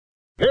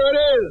Here it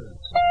is.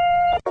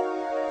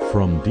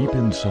 From deep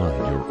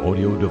inside your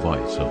audio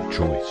device of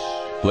choice.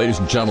 Ladies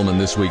and gentlemen,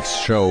 this week's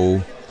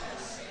show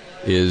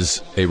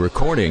is a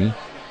recording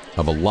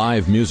of a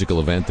live musical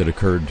event that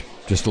occurred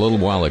just a little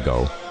while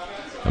ago.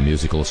 A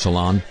musical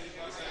salon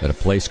at a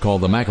place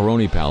called the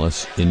Macaroni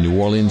Palace in New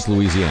Orleans,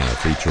 Louisiana,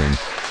 featuring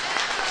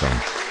some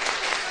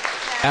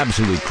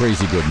absolutely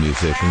crazy good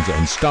musicians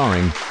and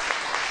starring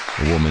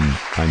a woman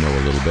I know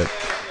a little bit,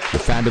 the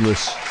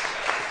fabulous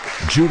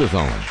Judith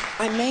Owen.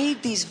 I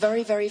made these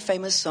very, very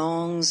famous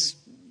songs,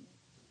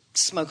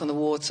 Smoke on the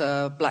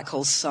Water, Black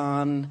Hole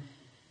Sun,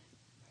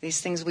 these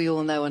things we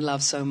all know and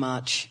love so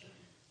much,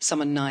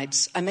 Summer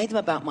Nights. I made them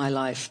about my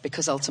life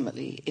because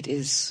ultimately it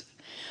is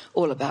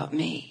all about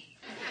me,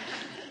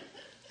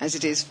 as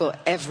it is for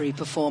every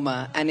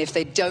performer. And if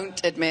they don't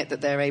admit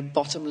that they're a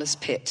bottomless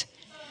pit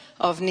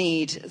of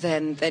need,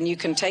 then you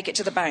can take it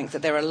to the bank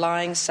that they're a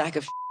lying sack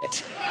of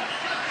shit.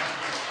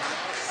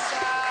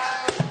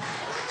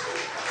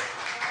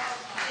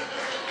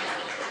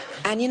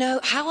 And you know,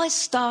 how I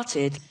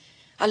started,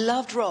 I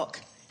loved rock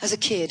as a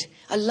kid.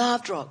 I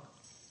loved rock.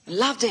 I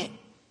loved it.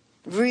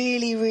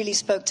 Really, really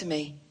spoke to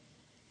me.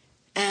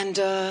 And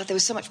there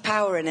was so much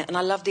power in it. And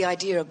I loved the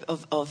idea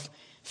of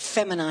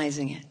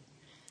feminizing it,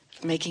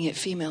 making it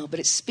female. But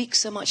it speaks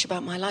so much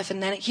about my life.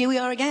 And then here we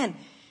are again.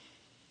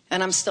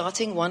 And I'm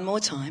starting one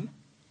more time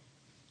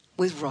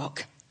with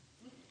rock.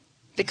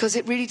 Because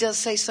it really does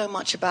say so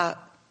much about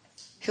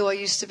who I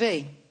used to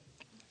be,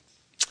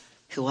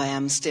 who I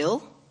am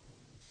still,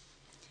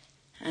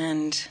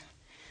 and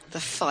the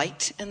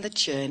fight and the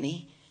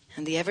journey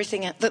and the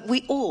everything that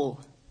we all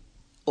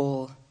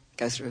go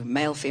through,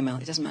 male, female,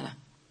 it doesn't matter.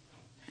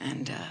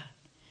 And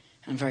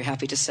I'm very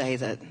happy to say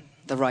that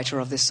the writer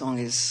of this song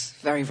is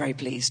very, very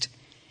pleased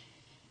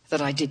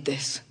that I did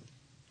this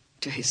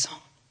to his song.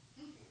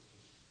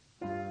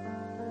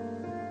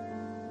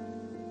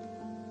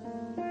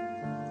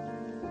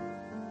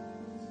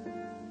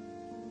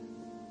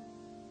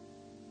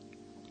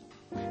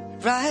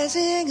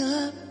 Rising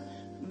up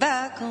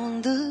back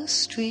on the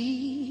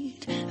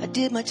street, I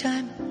did my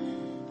time,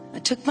 I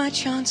took my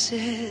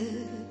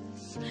chances.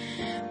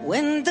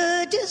 When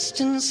the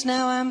distance,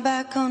 now I'm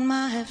back on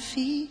my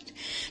feet,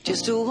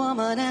 just a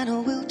woman and a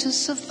will to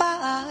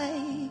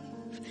survive.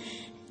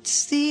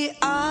 It's the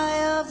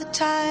eye of the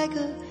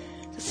tiger,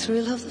 the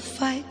thrill of the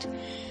fight,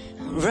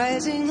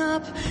 rising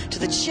up to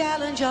the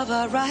challenge of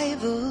our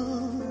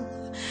rival.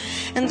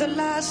 And the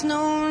last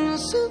known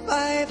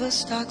survivor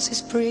stalks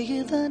his prey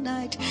in the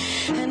night,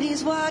 and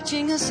he's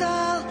watching us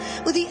all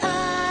with the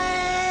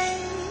eye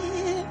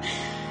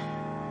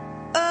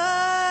of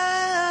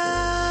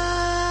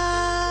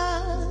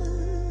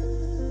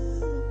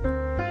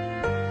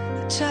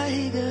the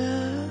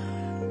tiger.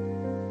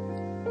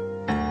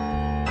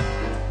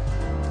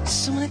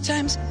 So many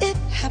times it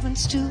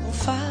happens too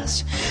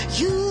fast.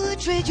 You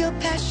trade your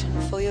passion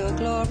for your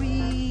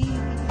glory.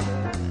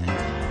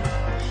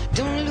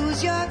 Don't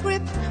lose your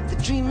grip, the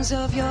dreams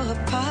of your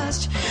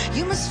past.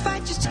 You must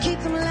fight just to keep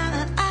them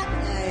alive.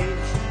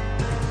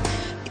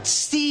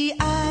 It's the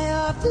eye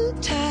of the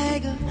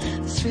tiger,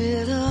 the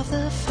thrill of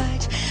the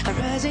fight,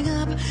 rising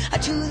up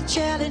to the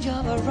challenge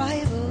of a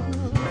rival.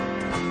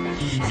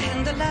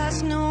 And the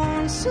last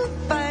known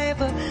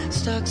survivor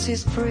stalks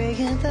his prey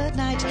in the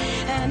night,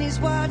 and he's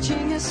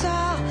watching us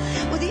all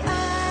with the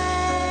eye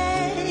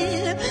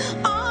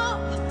of the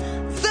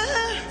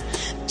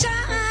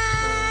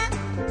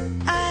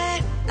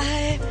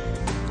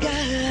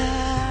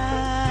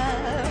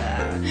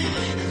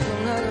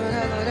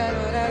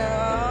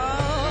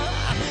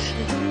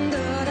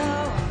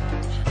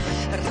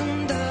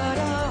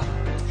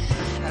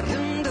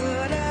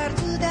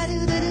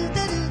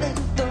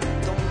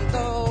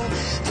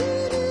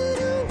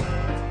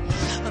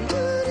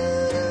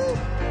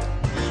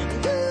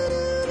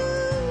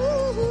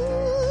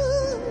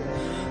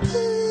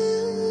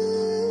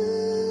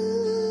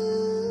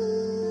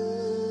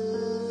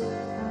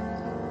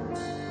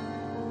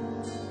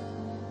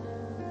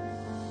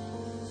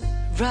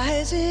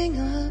rising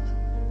up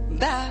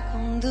back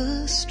on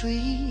the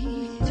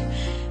street.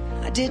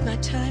 I did my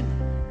time,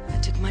 I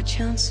took my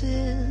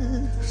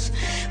chances.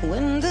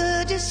 When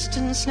the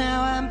distance,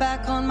 now I'm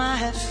back on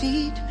my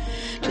feet,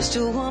 just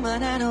a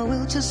woman and a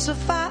will to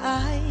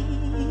survive.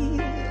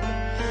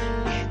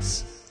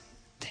 It's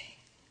the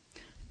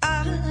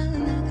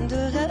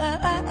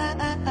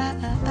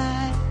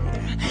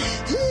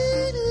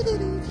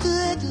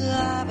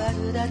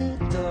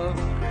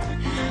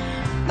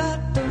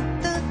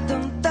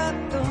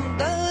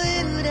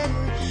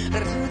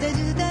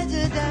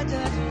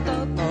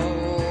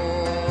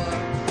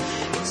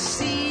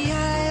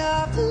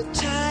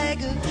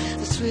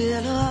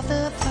thrill of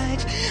the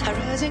fight,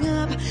 rising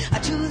up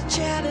to the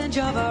challenge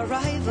of our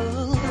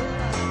rival.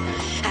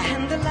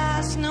 And the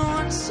last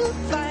known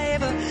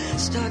survivor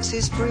stalks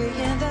his prey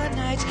in the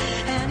night,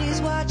 and he's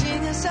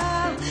watching us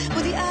all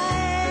with the eye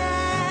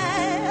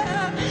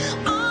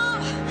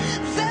of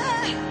the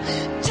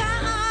tiger.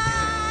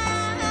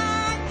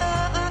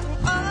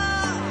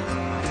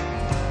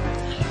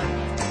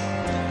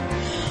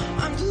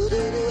 I'm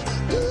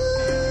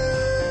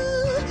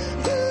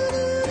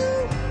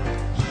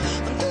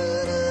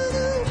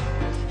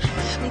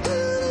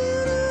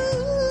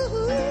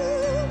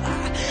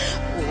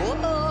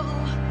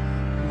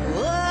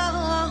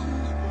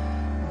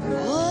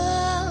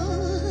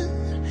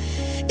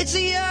It's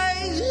the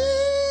idea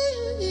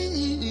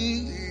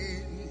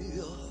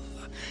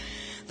of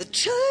the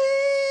tiger.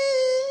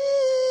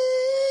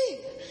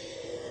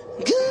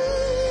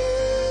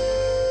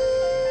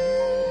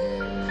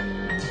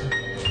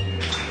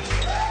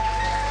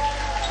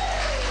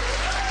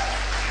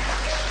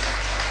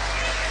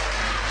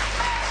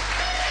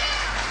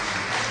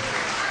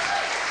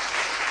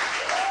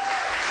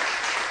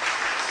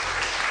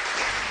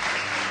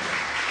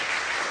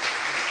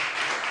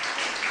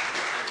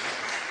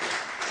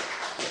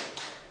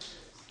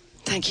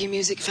 Thank you,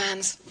 music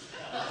fans.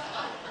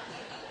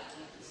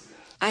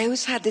 I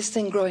always had this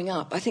thing growing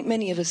up, I think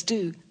many of us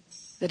do,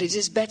 that it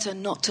is better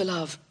not to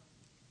love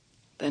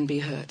than be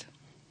hurt.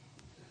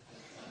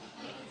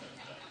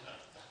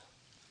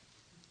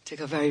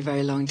 Took a very,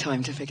 very long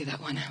time to figure that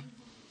one out.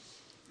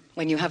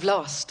 When you have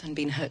lost and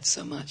been hurt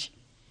so much,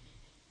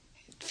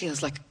 it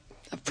feels like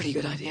a pretty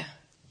good idea.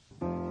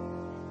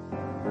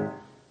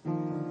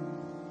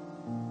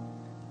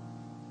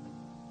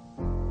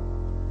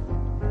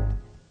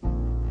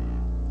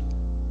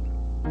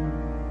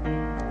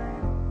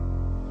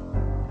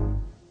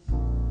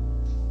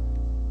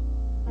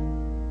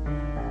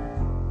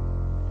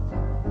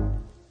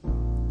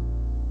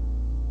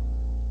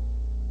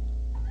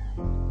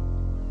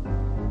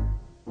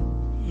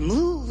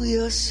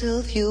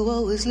 Yourself, you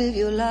always live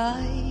your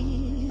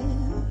life,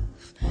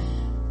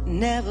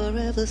 never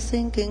ever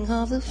thinking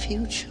of the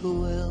future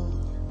well.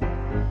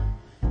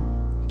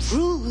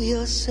 Prove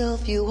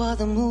yourself, you are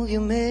the move you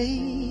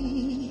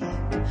make.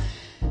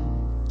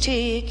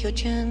 Take your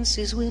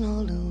chances, win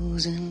or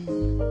losing.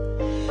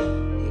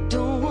 You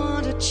don't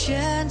want a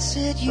chance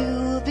that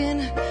you've been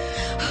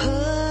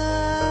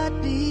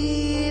hurt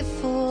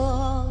before.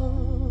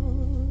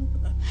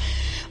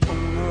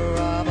 Owner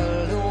of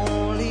a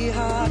lonely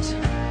heart,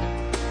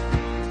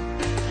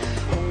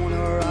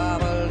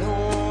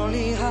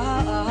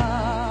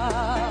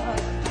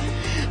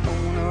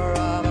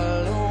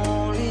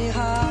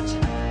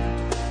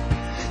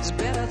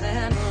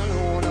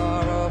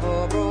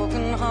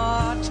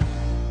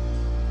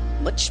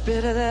 much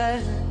better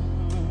than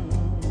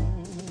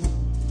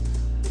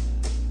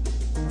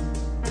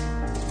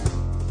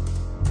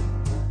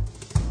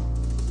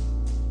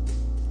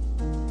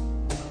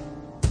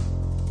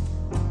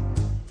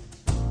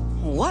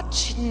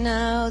watch it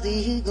now, the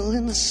eagle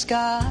in the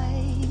sky,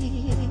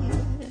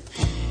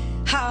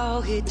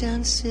 how he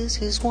dances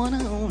his one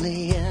and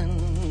only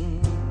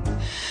end.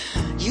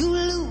 You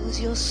lose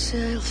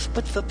yourself,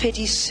 but for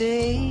pity's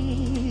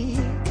sake,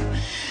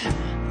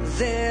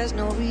 there's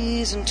no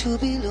reason to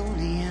be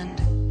lonely, and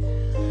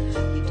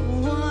you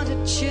don't want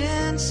a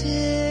chance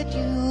that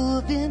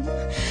you've been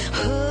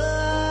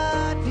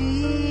hurt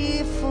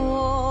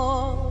before.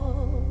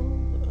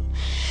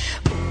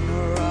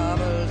 Owner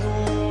of a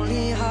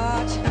lonely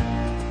heart,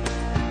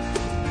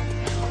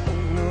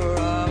 owner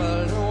of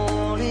a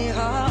lonely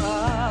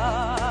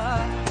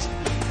heart,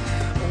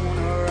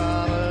 owner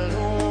of a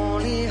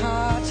lonely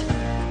heart.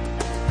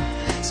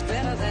 It's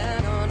better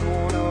than an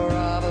owner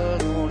of a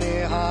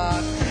lonely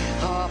heart.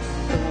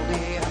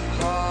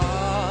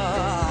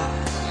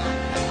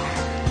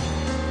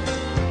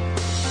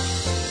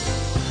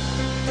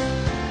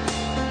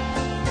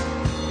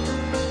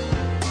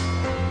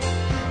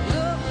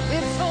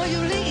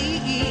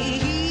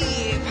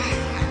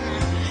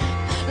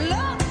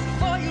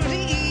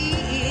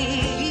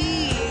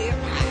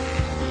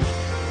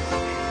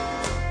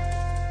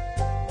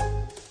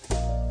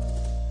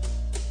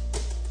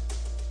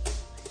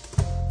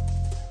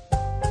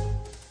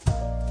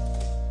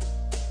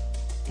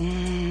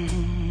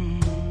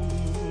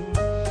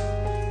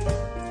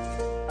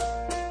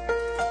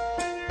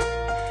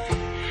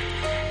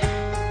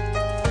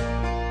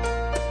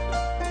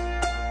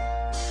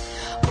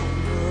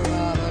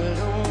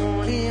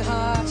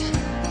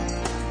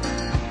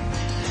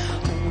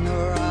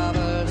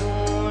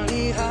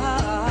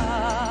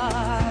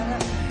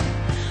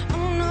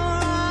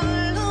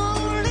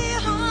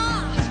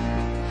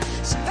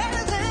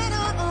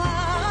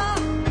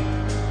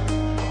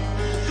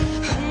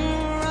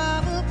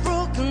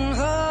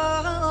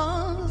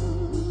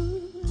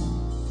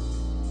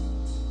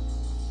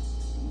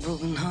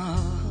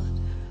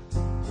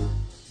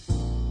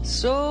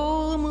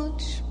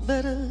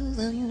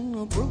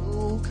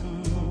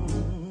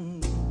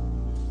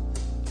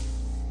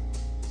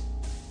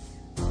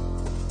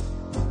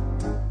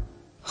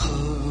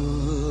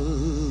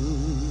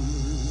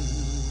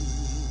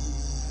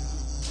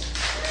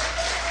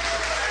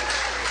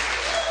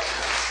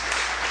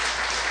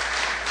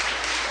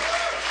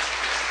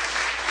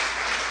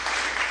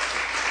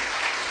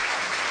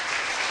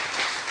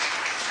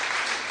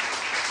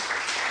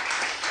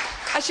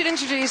 should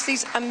introduce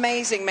these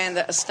amazing men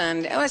that are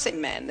standing. Oh, I say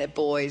men, they're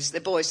boys. They're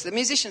boys. The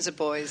musicians are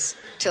boys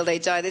till they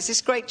die. There's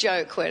this great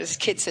joke where this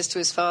kid says to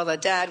his father,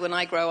 Dad, when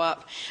I grow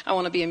up, I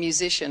want to be a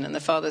musician. And the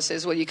father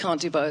says, well, you can't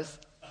do both.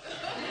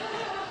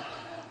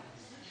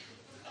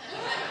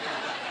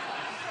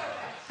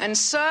 And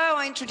so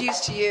I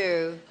introduce to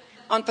you,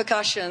 on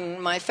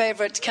percussion, my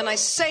favourite, can I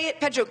say it,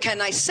 Pedro?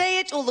 Can I say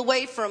it all the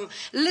way from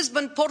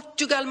Lisbon,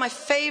 Portugal, my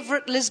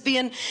favourite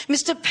lesbian,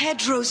 Mr.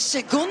 Pedro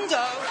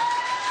Segundo.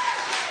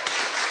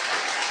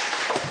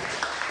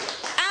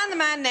 And the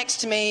man next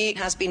to me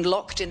has been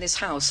locked in this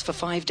house for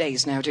 5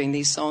 days now doing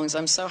these songs.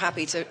 I'm so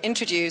happy to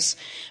introduce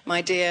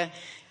my dear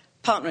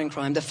partner in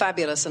crime, the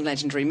fabulous and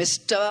legendary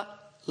Mr.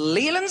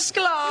 Leland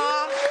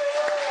Sklar.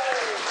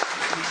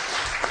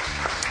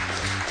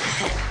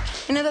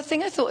 You know, the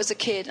thing I thought as a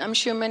kid, I'm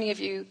sure many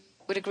of you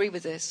would agree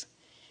with this,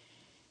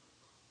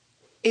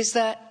 is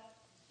that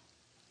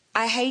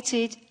I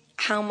hated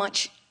how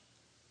much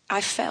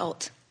I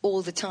felt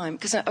all the time,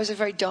 because I was a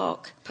very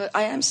dark,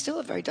 I am still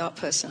a very dark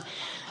person.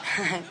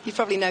 You've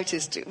probably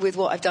noticed with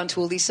what I've done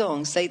to all these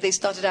songs. They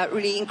started out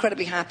really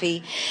incredibly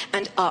happy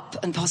and up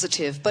and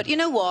positive. But you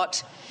know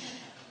what?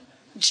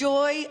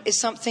 Joy is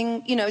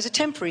something, you know, is a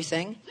temporary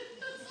thing.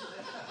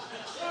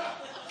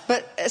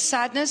 But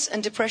sadness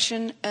and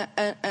depression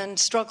and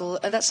struggle,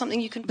 that's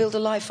something you can build a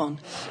life on.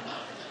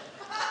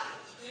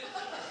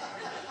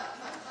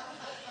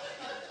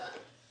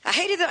 I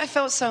hated that I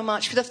felt so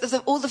much.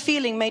 All the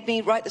feeling made me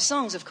write the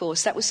songs, of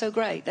course. That was so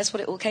great. That's what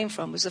it all came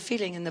from, was the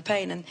feeling and the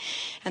pain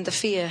and the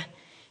fear.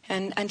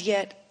 And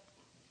yet,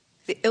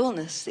 the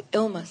illness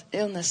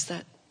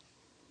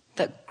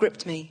that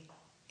gripped me,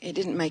 it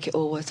didn't make it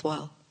all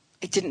worthwhile.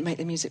 It didn't make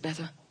the music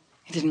better.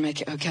 It didn't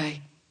make it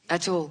okay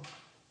at all.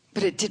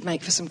 But it did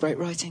make for some great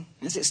writing,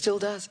 as it still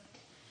does.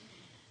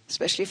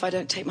 Especially if I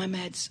don't take my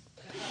meds.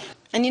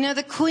 And you know,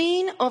 the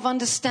queen of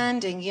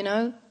understanding, you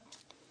know,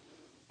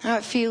 how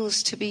it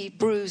feels to be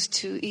bruised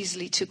too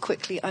easily, too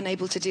quickly,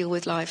 unable to deal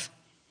with life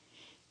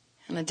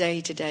on a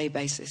day-to-day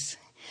basis.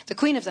 The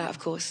queen of that, of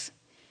course,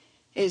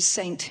 is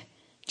Saint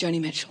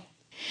Joni Mitchell.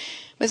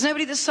 There's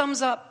nobody that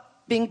sums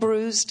up being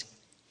bruised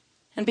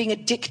and being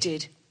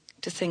addicted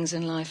to things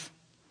in life,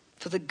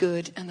 for the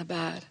good and the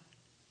bad.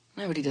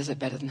 Nobody does it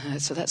better than her,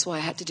 so that's why I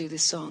had to do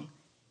this song.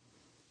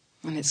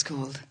 And it's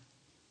called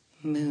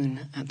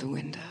Moon at the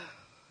Window.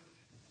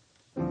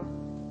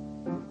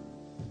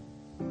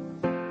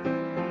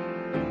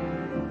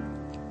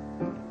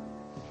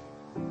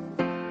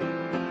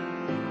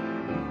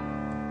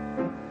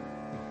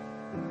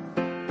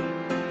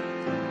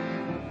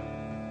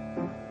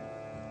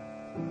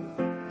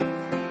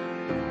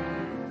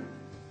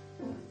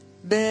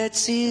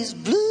 Betsy's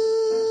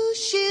blue,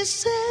 she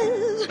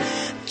says,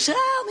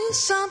 tell me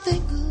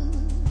something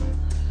good.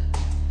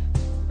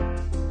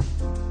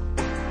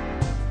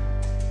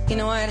 You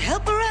know, I'd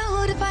help her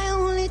out if I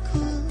only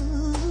could.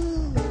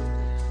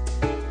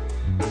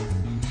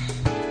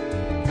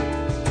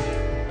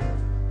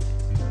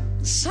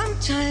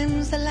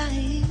 Sometimes the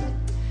light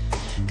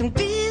can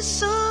be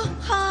so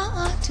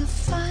hard to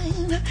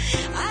find.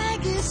 I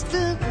guess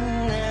the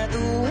moon at the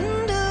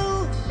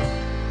window,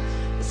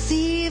 the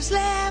thieves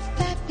left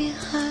that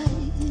behind.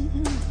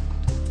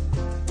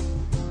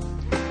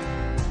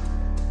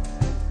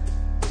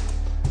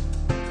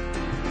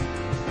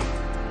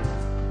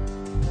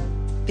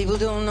 People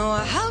don't know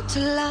how to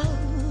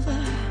love.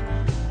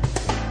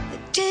 They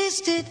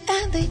taste it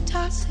and they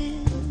toss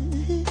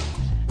it.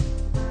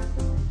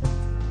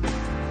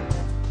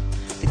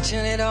 They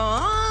turn it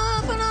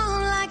off and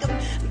on like a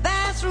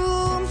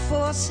bathroom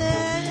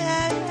faucet.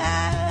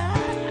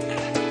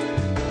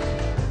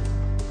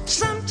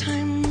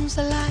 Sometimes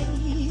the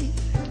light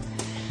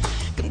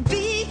can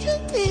be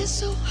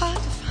so hard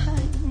to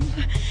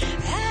find.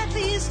 At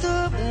least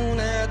the moon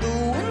at the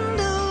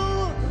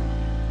window,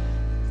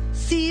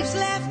 thieves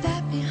left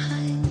that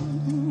behind.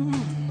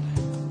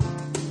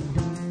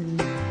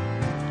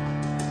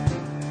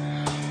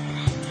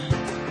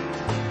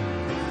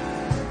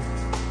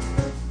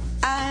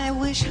 I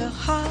wish her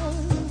hard.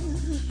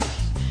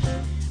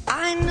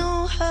 I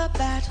know her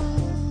battles.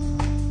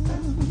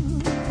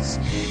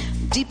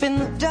 Deep in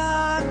the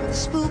dark, with the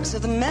spooks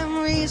of the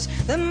memories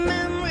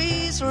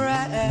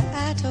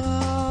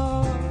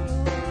rattle.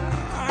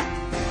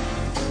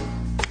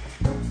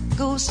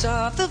 Ghosts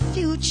of the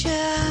future,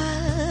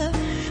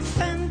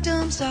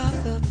 phantoms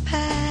of the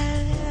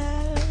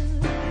past.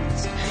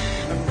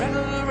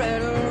 Rattle,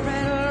 rattle,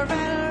 rattle,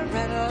 rattle,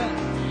 rattle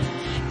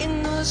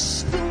in the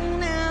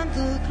spoon and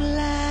the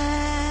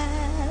glass.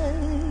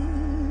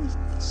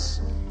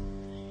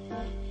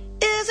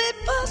 Is it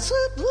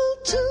possible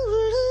to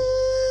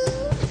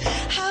lose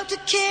how to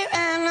care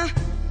and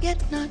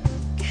yet not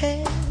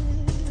care?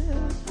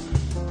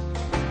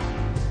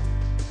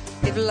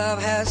 If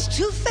love has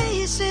two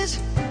faces,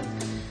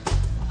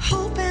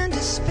 hope and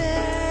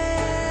despair,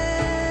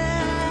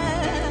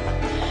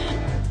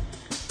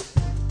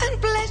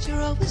 and pleasure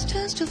always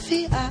turns to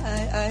fear,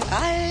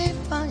 I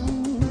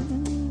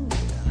find.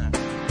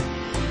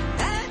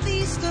 At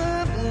least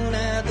the moon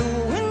at the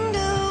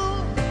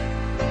window,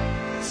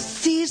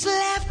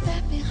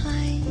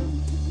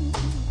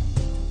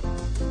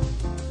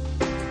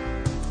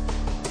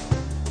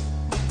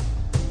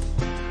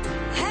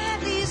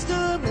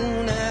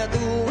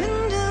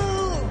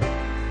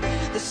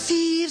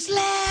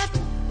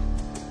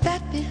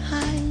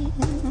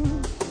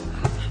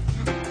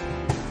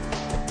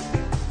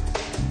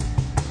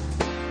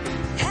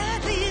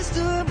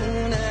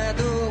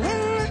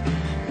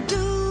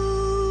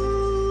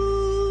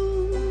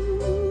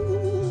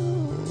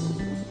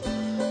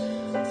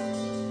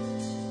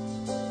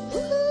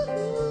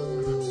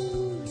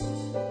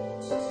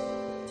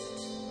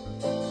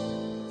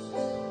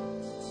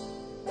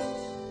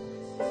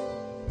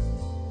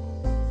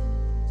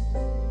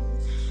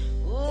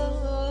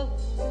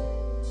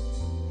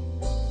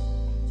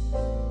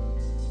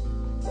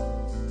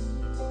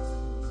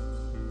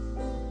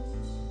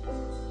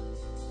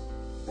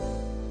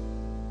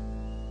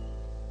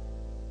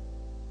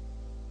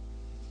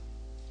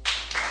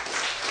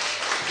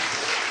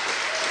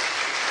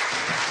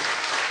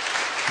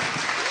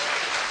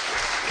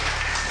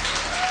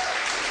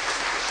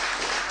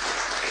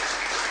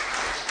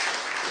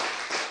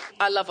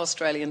 I love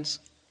Australians.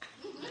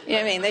 You know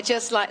what I mean? They're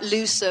just like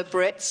looser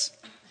Brits.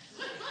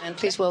 And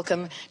please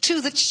welcome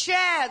to the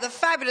chair, the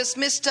fabulous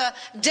Mr.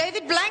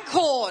 David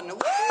Blankhorn.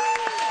 Woo!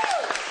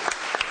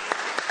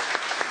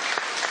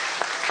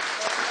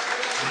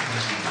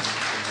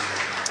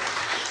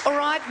 All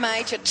right,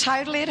 mate, you're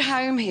totally at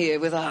home here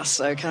with us,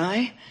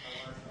 okay?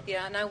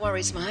 Yeah, no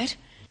worries, mate.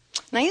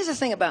 Now, here's the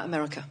thing about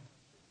America,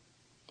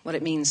 what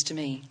it means to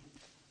me.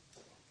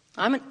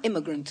 I'm an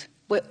immigrant.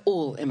 We're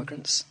all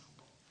immigrants.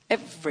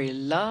 Every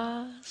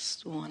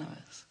last one of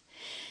us.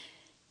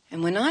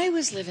 And when I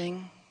was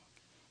living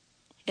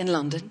in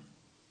London,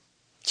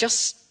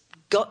 just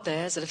got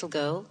there as a little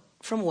girl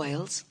from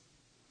Wales,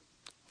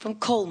 from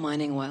coal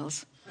mining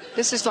Wales.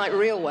 This is like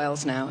real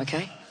Wales now,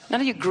 okay?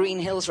 None of your Green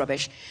Hills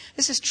rubbish.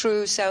 This is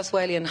true South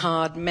Walian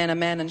hard, men are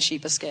men and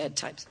sheep are scared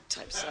type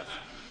stuff.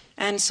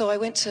 And so I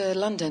went to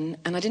London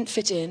and I didn't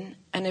fit in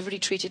and everybody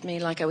treated me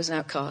like I was an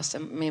outcast,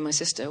 and me and my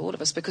sister, all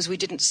of us, because we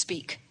didn't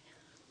speak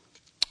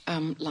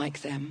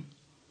like them.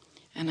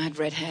 And I had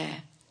red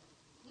hair.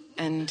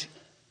 And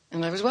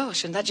I was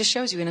Welsh, and that just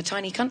shows you in a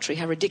tiny country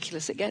how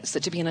ridiculous it gets,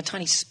 that to be in a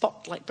tiny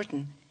spot like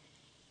Britain,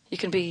 you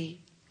can be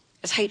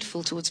as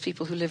hateful towards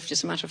people who live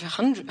just a matter of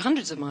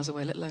hundreds of miles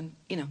away, let alone,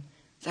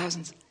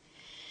 thousands.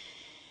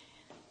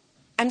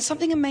 And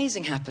something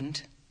amazing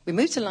happened. We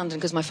moved to London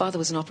because my father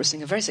was an opera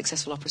singer, a very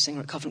successful opera singer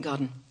at Covent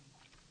Garden.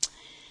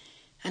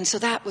 And so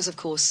that was, of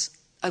course,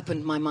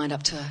 opened my mind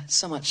up to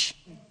so much.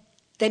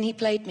 Then he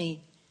played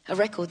me a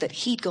record that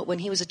he'd got when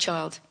he was a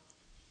child.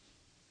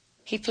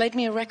 He played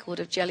me a record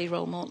of Jelly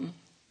Roll Morton.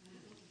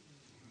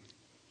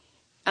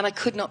 And I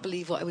could not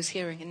believe what I was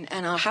hearing.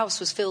 And our house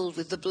was filled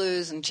with the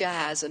blues and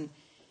jazz and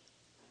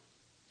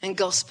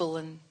gospel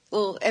and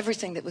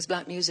everything that was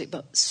black music,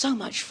 but so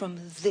much from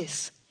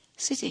this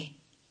city.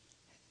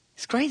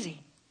 It's crazy.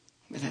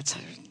 But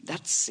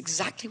that's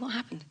exactly what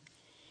happened.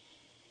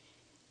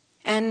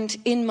 And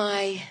in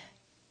my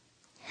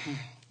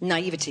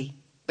naivety,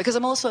 because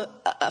I'm also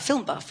a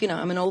film buff,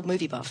 I'm an old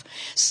movie buff.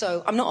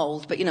 So I'm not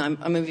old, but, I'm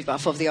a movie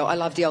buff of the old. I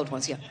love the old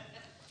ones, yeah.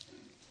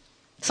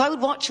 So I would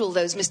watch all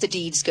those Mr.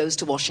 Deeds Goes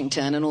to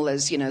Washington and all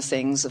those,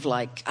 things of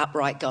like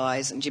Upright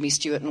Guys and Jimmy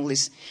Stewart and all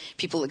these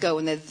people that go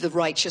and they're the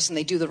righteous and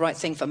they do the right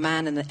thing for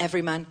man and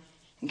every man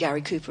and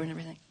Gary Cooper and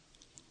everything.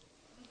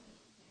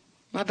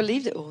 I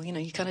believed it all,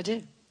 you kind of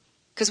do.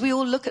 Because we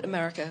all look at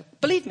America.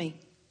 Believe me,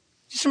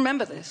 just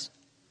remember this.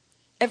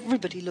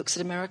 Everybody looks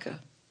at America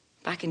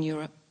back in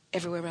Europe,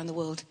 everywhere around the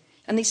world,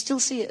 and they still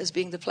see it as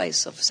being the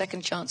place of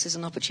second chances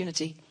and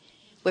opportunity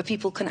where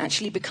people can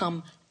actually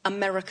become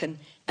American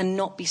and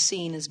not be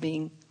seen as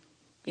being,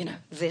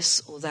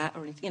 this or that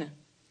or anything,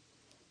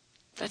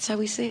 That's how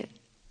we see it.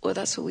 Or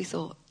that's what we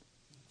thought.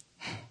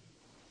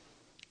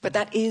 But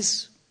that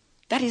is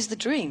the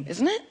dream,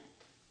 isn't it?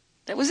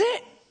 That was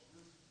it.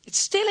 It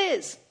still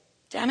is.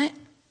 Damn it.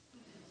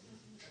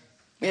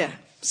 Yeah.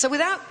 So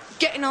without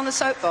getting on the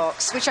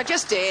soapbox, which I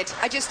just did.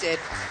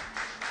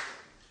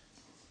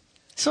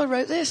 So I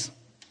wrote this.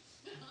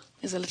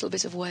 Here's a little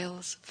bit of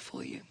Wales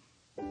for you.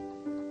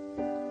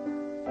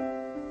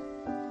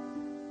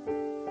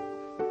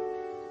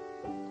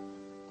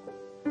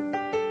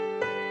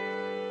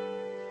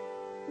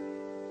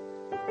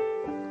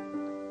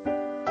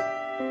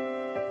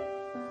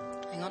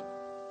 Hang on.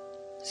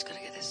 Just got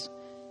to get this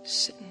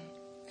sitting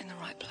in the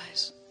right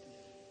place.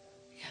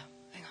 Yeah,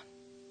 hang on.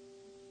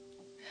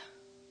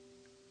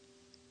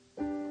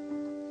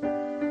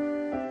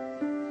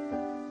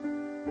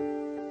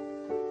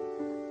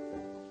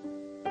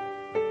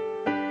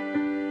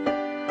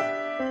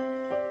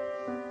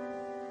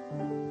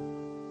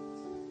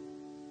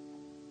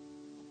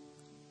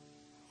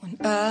 When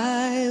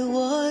I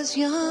was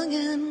young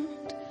and...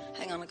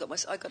 Hang on, I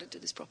got to do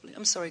this properly.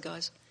 I'm sorry,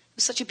 guys. It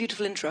was such a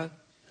beautiful intro.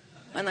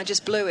 And I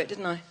just blew it,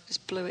 didn't I?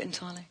 Just blew it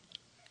entirely.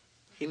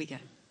 Here we go.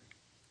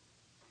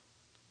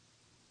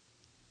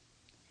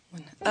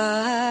 When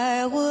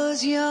I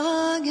was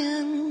young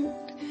and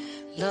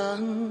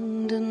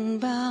London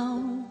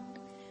bound,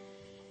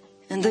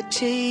 and the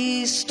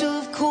taste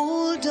of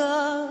coal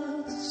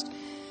dust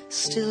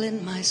still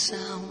in my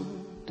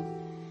sound,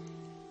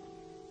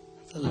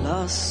 the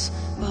loss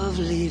of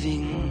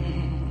leaving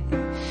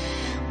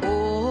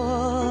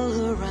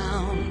all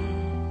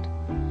around,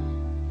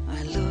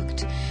 I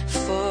looked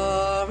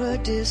for a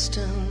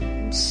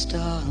distant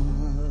star,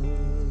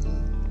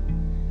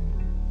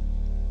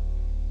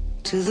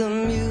 to the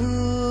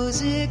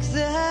music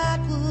that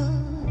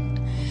would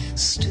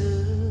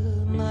stir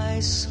my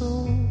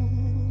soul,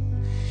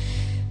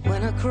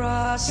 when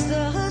across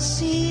the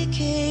sea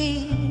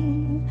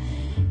came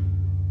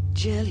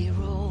Jelly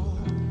Roll.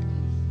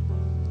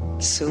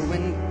 So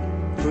when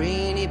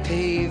rainy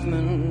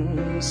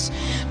pavements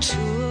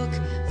took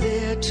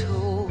their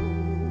toll,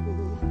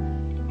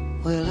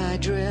 well, I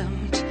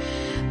dreamt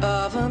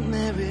of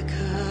America,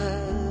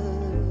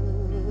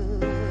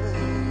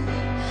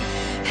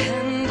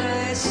 and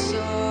I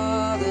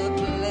saw the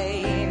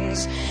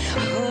planes,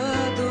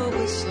 heard the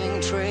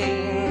whistling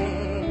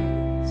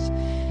trains,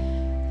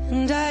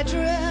 and I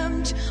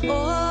dreamt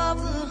of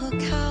the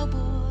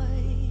cowboy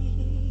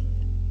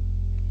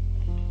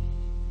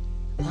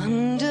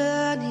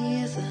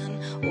underneath an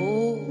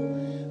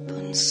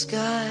open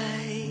sky,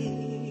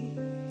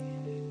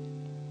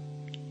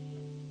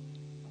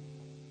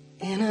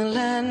 in a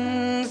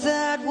land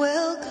that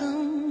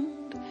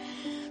welcomed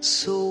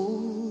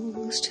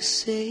souls to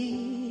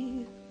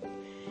save,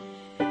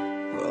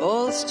 where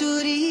all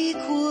stood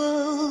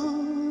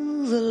equal,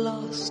 the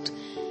lost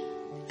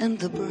and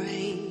the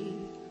brave,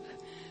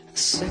 a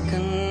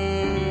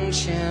second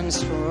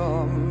chance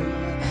from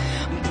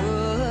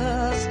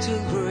birth to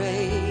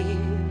grave,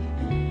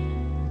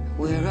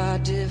 where our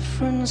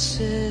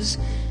differences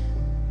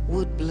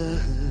would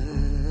blur.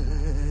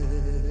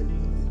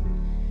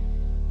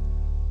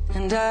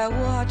 And I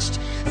watched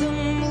the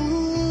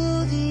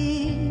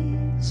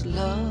movies,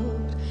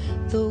 loved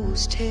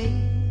those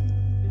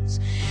tales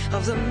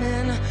of the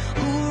men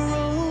who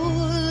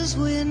rose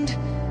wind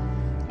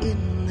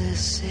in their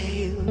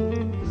sails,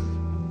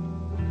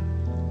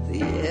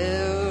 the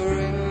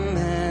every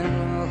man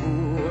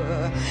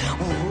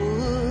who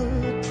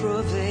would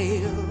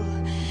prevail.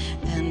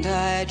 And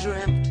I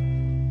dreamt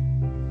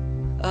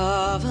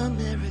of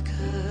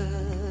America,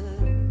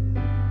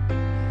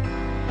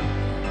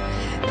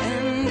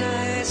 and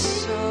I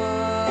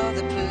saw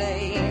the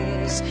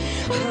planes,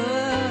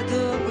 heard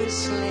the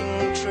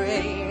whistling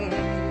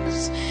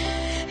trains,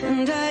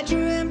 and I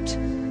dreamt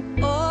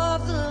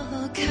of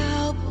the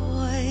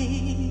cowboys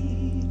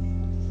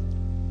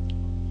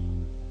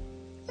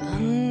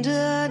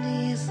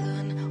underneath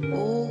an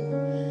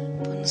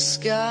open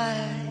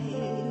sky.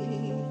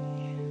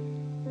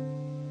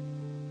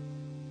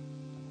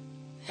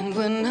 And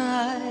when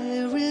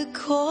I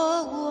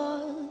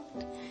recall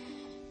what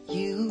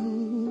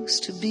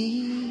used to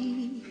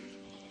be,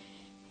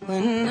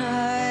 when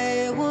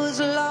I was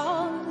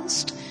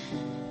lost,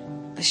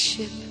 a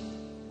ship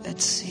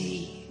at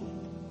sea,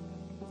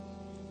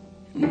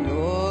 and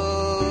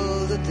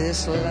all that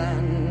this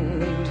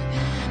land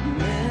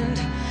meant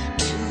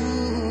to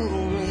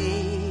me,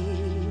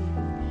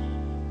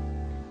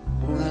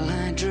 well,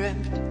 I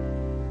dreamt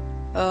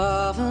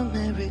of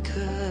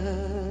America.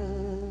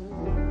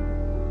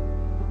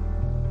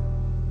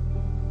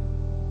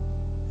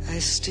 I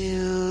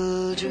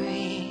still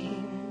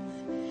dream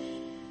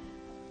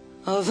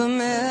of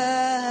America.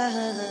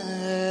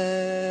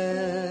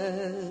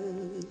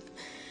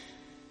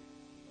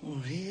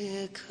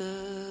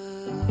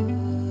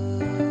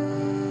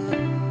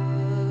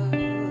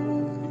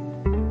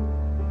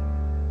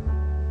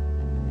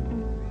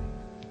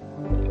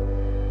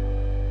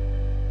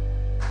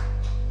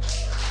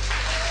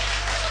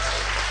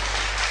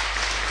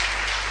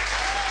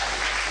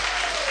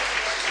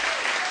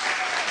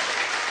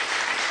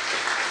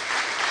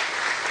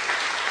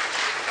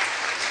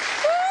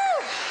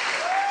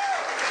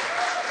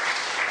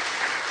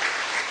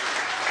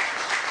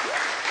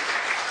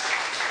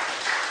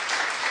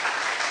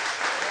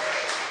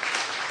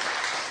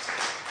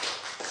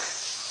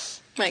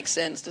 Makes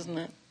sense, doesn't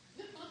it?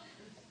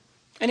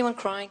 Anyone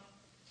crying?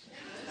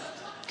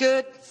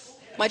 Good.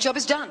 My job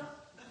is done.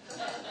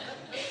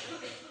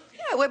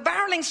 Yeah, we're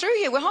barreling through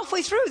here. We're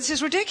halfway through. This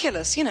is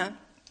ridiculous, you know.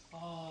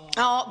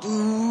 Oh,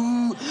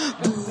 boo,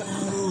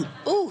 boo.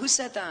 Oh, who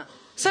said that?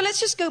 So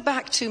let's just go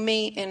back to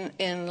me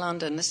in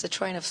London. This is the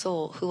train of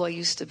thought, who I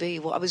used to be,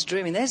 what I was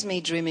dreaming. There's me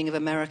dreaming of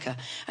America.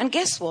 And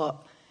guess what?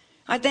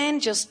 I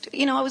then just,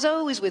 I was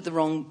always with the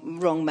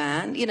wrong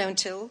man,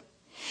 until...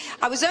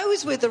 I was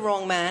always with the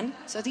wrong man.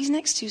 So these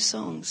next two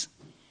songs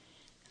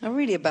are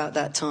really about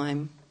that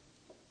time.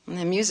 And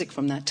they're music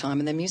from that time.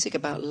 And they're music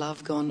about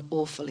love gone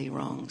awfully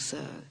wrong. So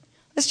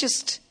let's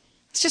just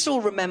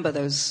all remember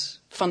those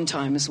fun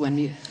times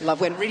when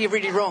love went really,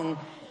 really wrong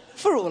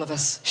for all of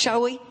us.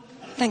 Shall we?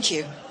 Thank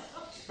you.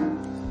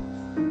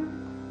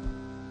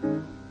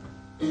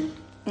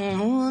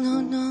 Oh,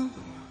 no, no.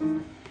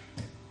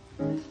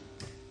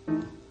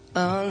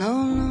 Oh,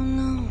 no, no,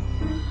 no.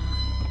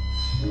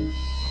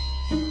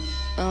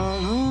 Oh,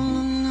 no,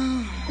 no,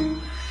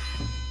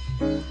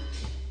 no.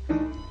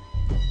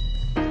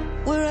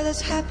 Where are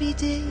those happy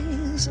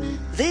days?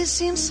 They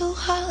seem so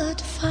hard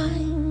to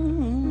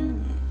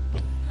find.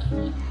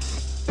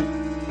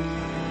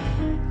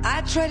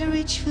 I try to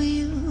reach for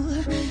you,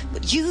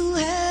 but you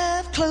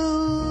have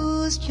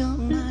closed your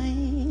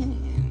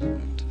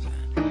mind.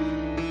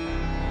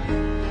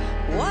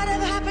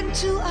 Whatever happened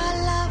to our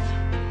love?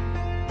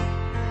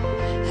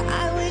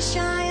 I wish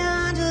I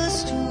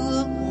understood.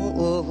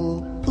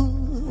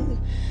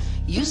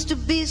 Used to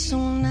be so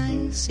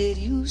nice, it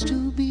used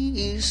to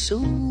be so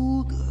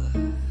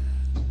good.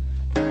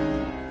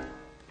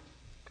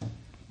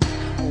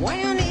 When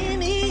you need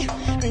me,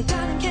 and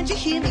darling, can't you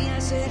hear me? I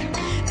said,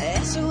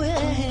 SOS.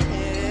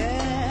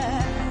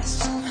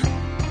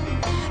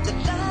 The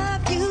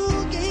love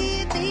you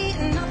gave me,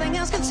 nothing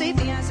else can save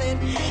me. I said,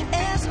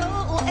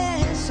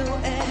 SOS,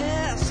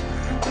 SOS.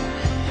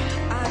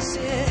 I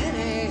said,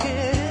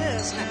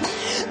 yes.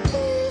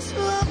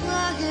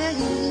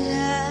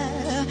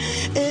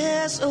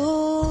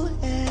 SOS.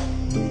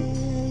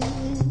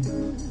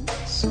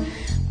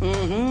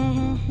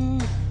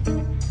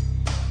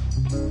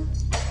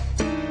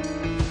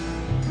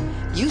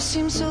 You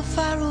seem so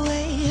far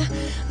away,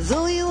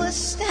 though you were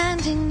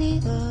standing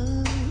near.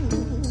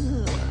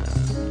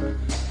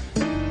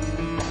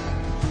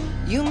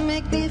 You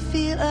make me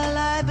feel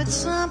alive, but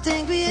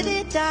something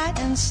really died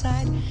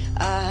inside.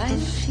 I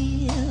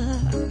feel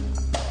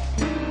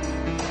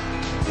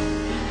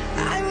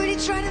I really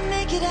try to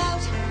make it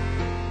out.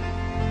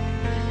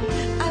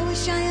 I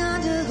wish I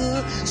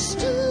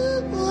understood.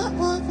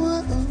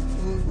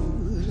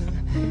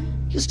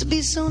 Used to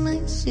be so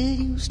nice, it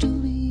used to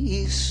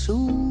be so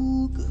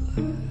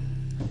good.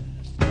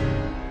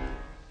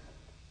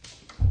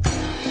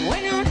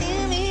 When you're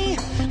near me,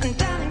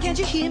 darling, can't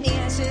you hear me?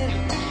 I said,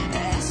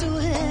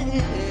 SOS.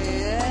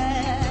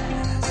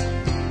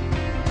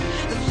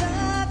 The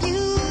love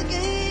you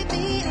gave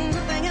me, and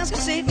nothing else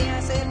could save me. I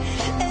said,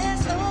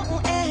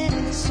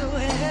 SOS,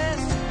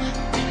 SOS.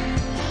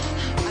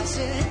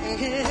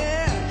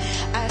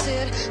 I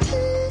said,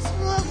 please,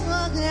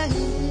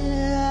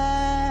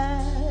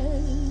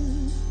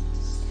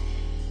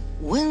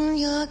 when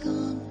you're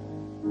gone,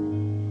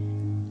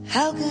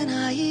 how can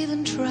I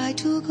even try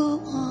to go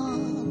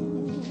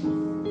on?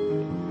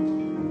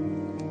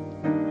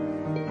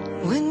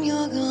 When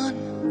you're gone,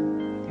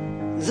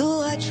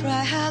 though I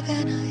try, how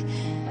can I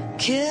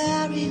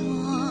carry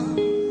on?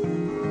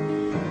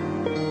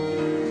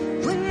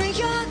 When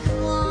you're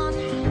gone,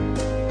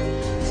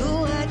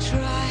 though I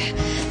try,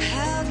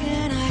 how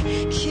can I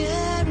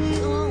carry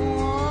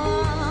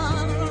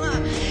on?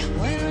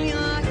 When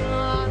you're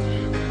gone,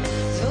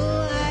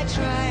 though I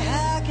try,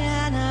 how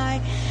can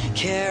I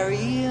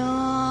carry on?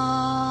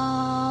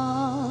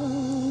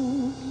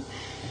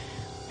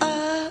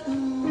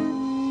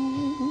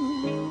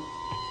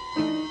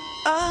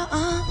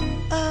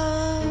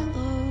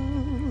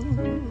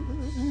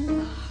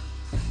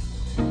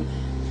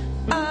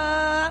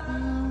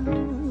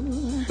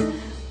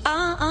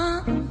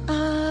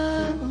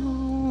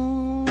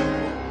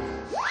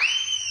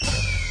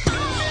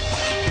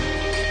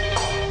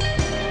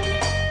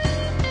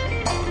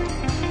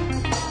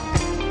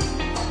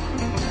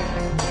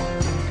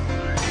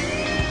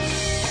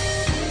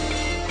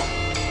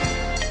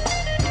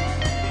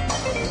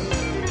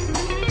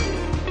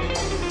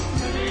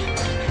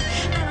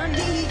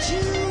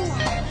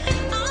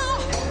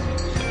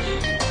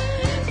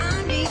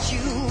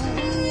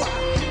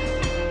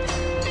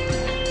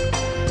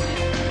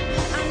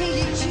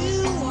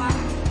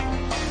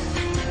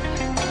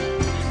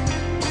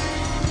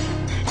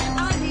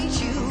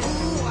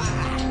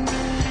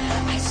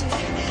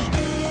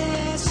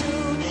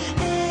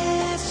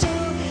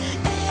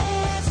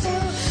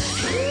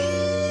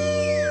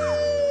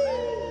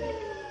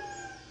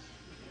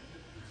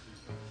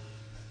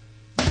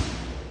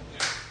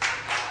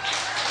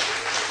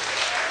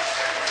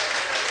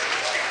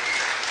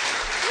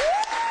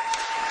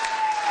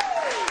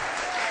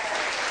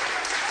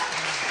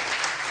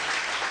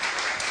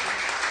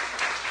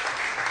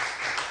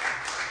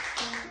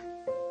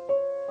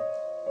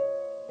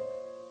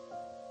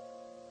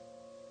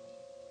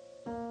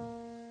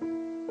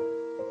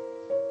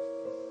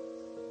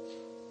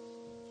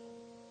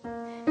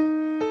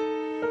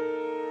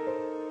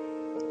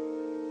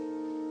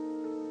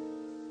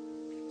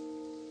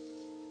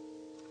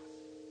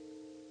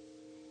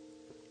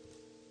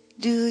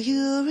 Do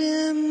you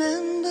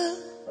remember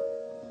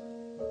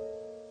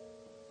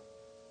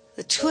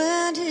the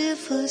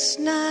 21st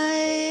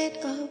night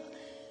of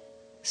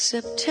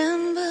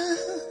September?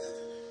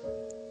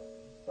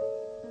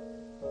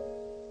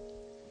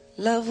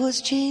 Love was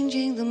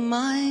changing the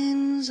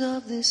minds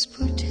of this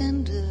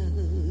pretender,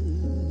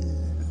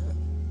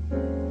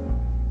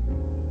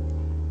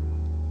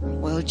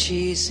 while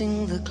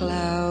chasing the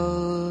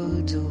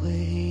clouds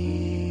away.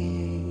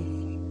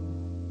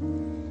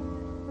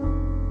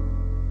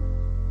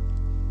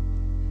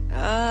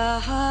 Our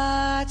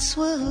hearts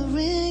were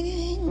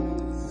ringing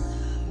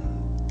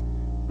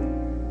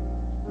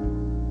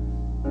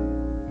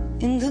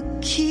in the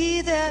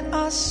key that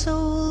our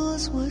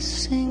souls were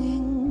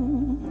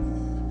singing,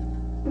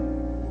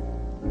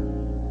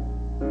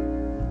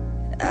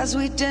 as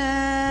we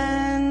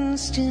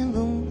danced in the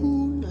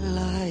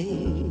moonlight.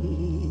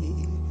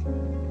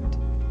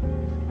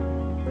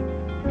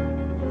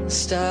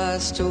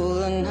 Stars stole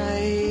the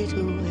night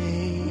away.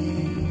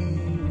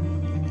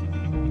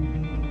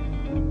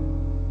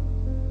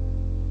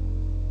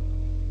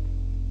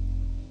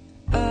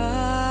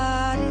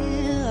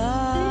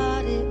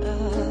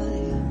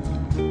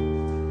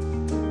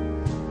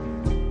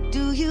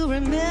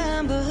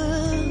 Remember,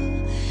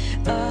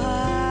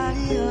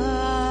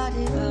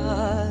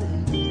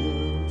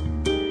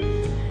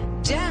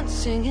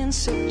 dancing in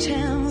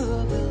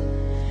September,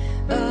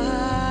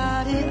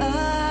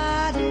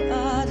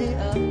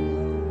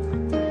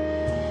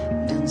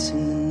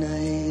 dancing the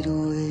night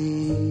away.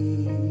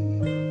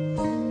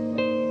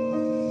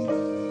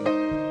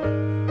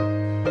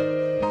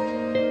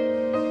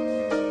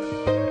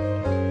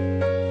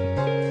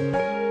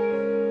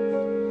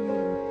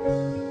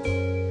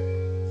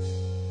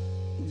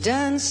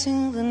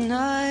 Dancing the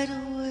night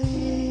away.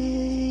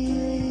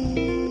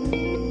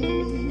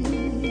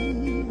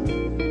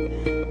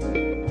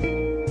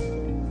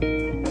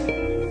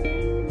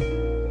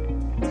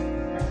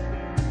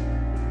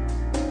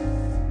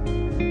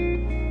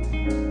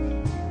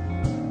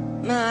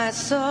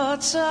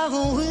 thoughts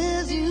are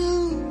with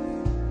you,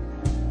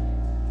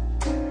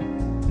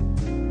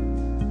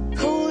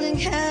 holding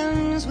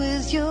hands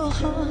with your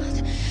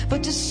heart,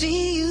 but to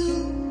see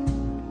you,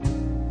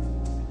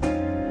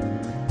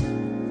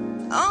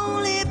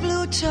 only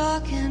blue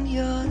talk and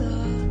your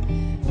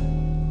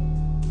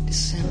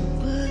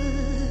Decembers.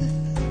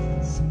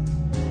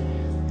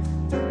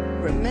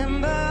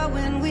 Remember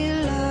when we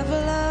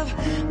love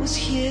was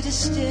here to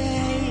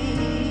stay.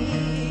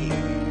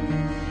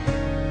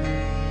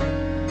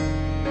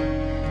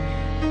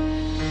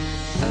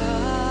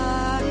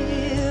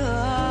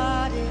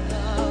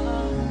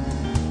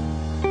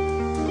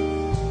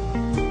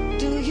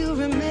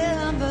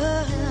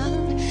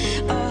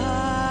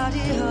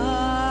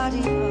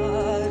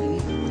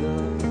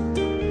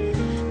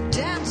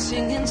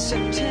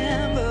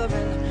 September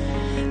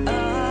and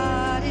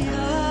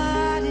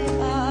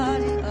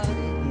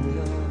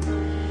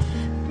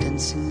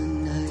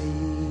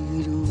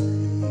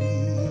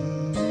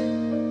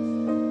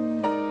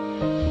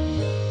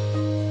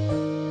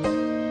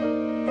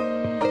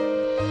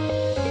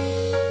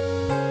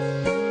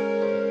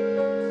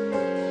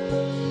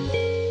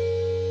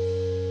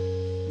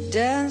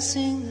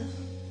dancing the night away. Dancing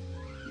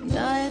the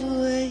night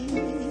away.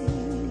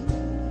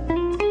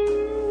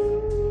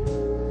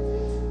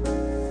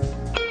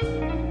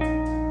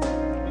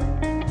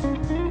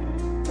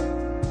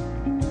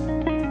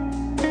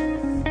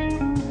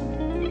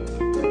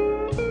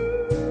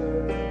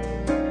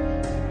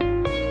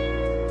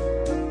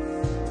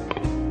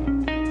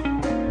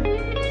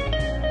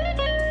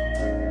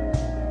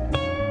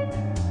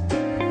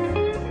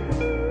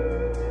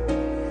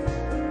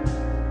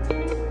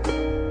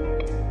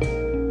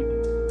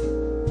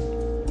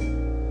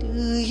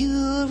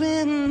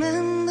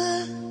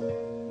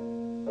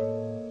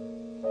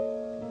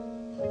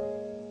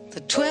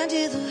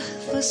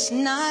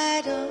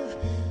 Night of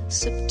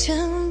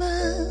September,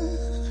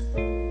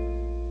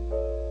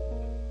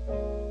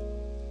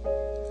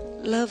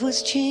 love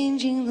was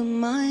changing the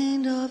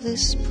mind of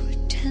this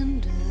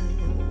pretender,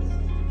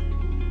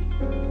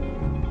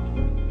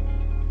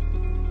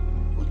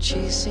 or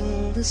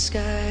chasing the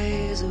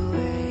skies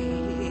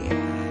away.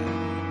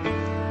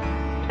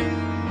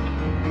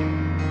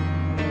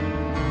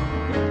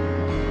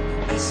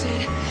 I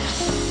said,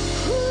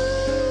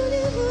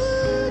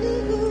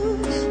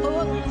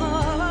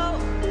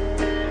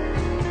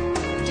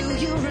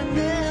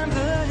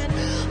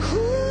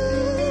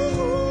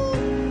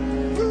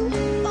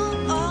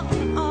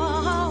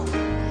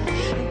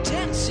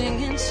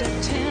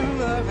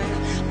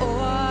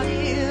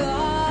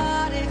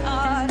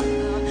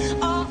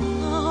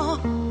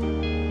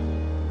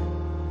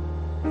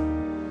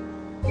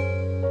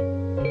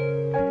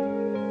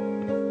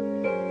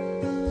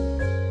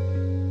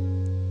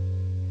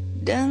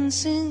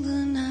 dancing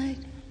the night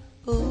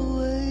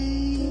away.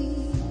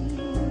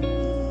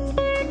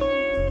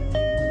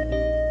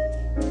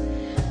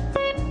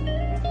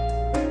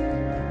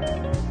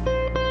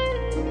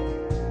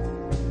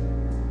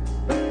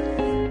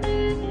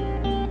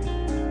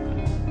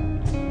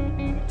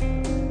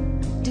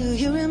 Do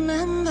you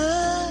remember?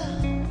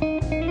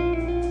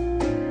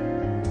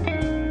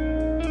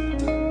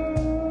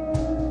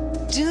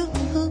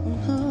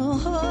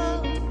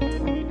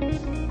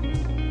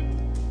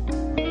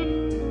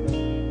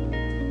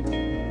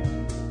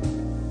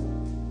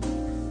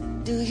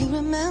 Do you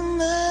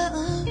remember?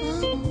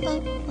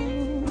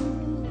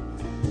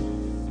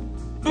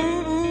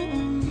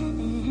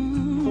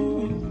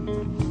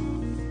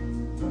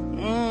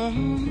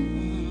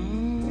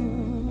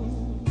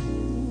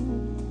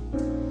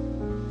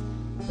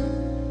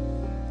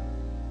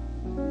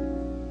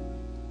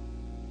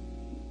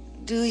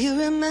 Do you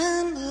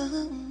remember?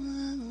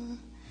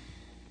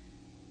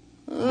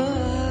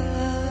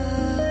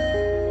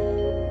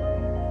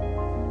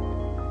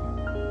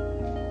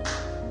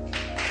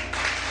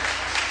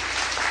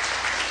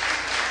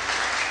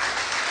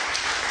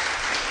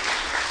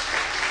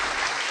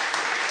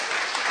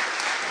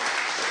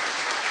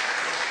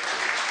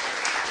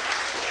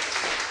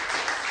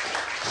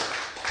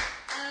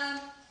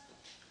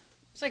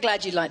 So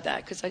glad you liked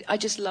that, because I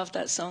just love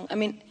that song. I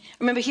mean, I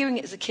remember hearing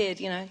it as a kid,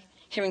 you know,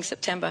 hearing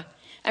September.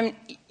 I mean,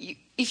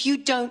 if you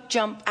don't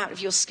jump out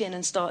of your skin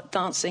and start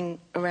dancing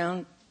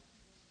around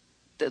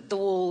the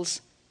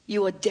walls,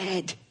 you are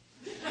dead.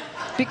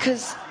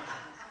 Because,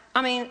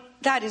 I mean,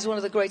 that is one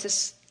of the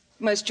greatest,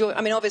 most joy.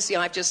 I mean, obviously,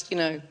 I've just, you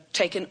know,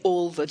 taken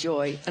all the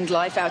joy and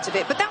life out of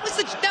it. But that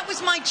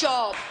was my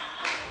job.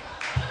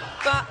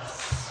 But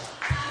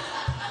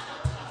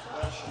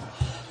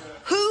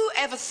who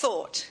ever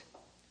thought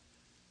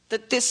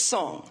that this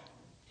song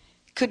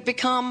could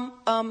become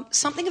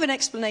something of an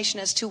explanation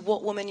as to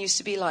what women used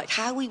to be like,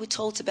 how we were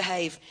told to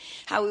behave,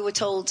 how we were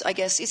told, I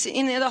guess, it's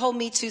in the whole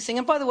Me Too thing.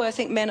 And by the way, I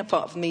think men are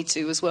part of Me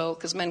Too as well,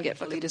 because men get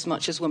bullied as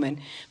much as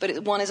women.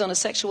 But one is on a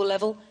sexual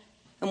level,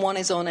 and one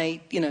is on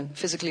a, you know,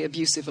 physically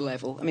abusive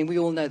level. I mean, we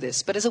all know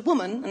this. But as a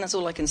woman, and that's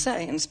all I can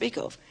say and speak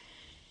of,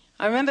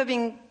 I remember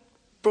being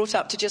brought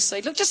up to just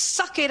say, look, just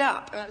suck it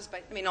up. I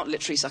mean, not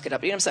literally suck it up,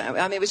 but you know what I'm saying?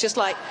 I mean, it was just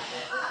like,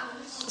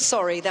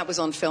 Sorry, that was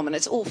on film, and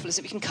it's awful,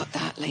 isn't it? We can cut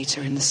that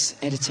later in this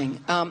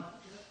editing. The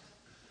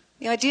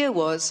idea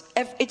was,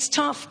 it's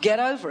tough, get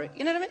over it.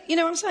 You know what I mean? You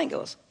know what I'm saying,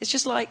 girls? It's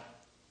just like,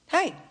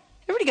 hey,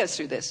 everybody goes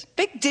through this.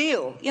 Big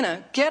deal, you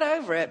know, get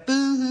over it.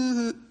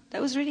 Boo-hoo-hoo.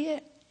 That was really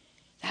it.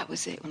 That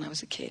was it when I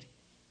was a kid.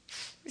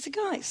 It's a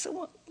guy, so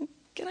what?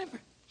 Get over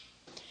it.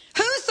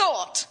 Who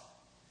thought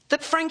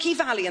that Frankie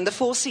Valli and the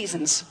Four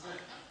Seasons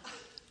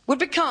would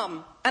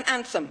become an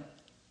anthem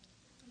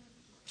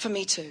for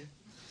Me Too?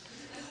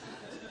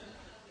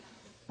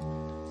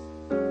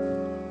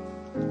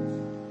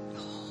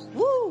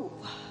 Woo!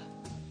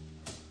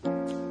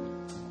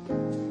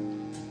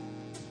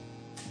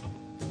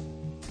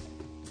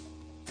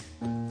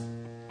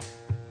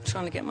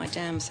 Trying to get my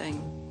damn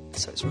thing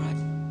so it's right.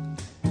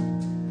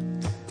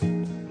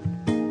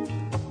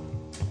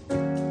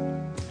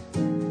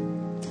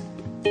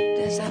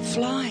 There's that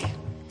fly.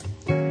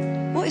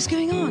 What is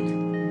going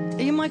on?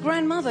 Are you my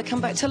grandmother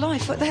come back to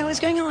life? What the hell is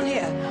going on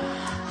here?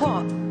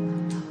 What?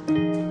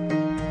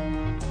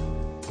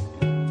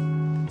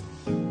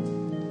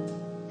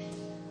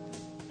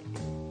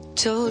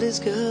 Told his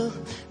girl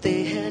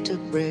they had to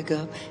break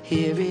up.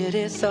 He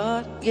really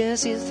thought,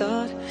 yes he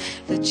thought,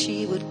 that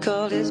she would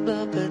call his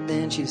bluff. But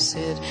then she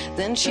said,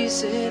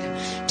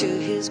 to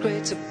his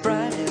great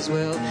surprise,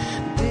 well,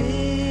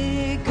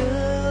 big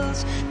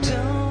girls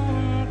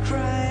don't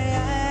cry.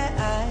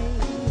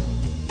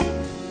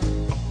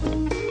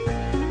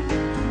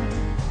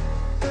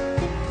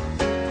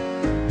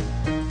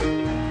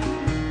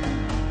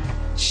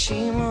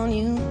 Shame on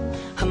you,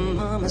 her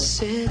mama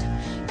said.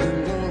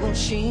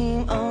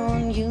 Shame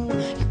on you,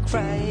 you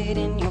cried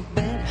in your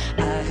bed.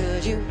 I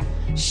heard you,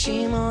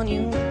 shame on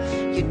you,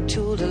 you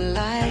told a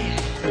lie.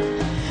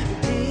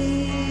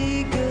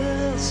 Big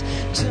girls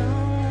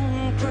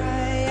don't cry.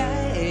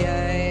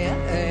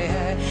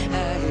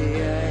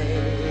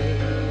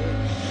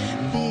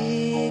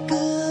 Big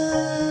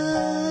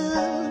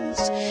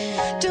girls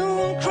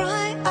don't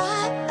cry.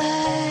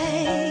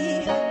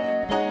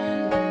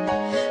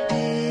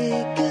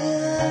 Big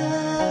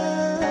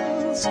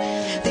girls,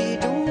 they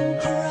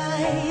don't cry.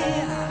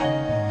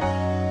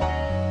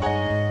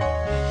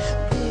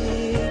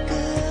 Big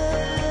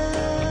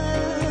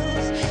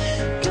girls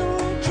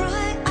don't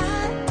cry.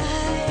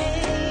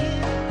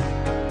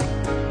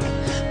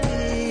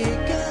 Big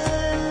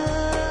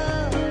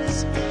girls,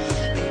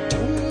 they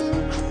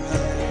don't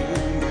cry.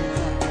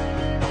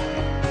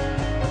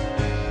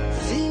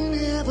 They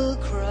never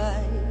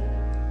cry.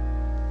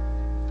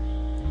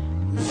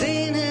 They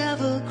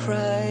never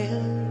cry.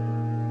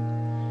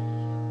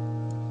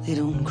 They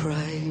don't cry.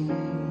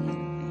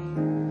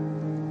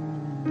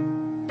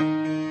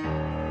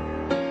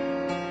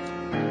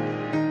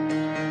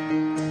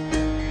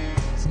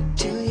 So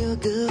tell your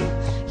girl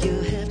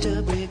you have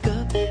to break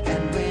up,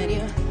 and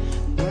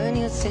when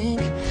you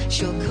think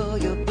she'll call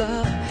your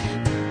bluff,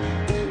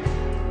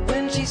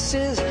 when she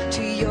says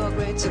to your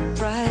great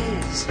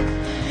surprise,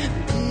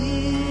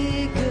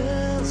 big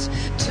girls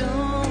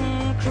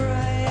don't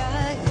cry.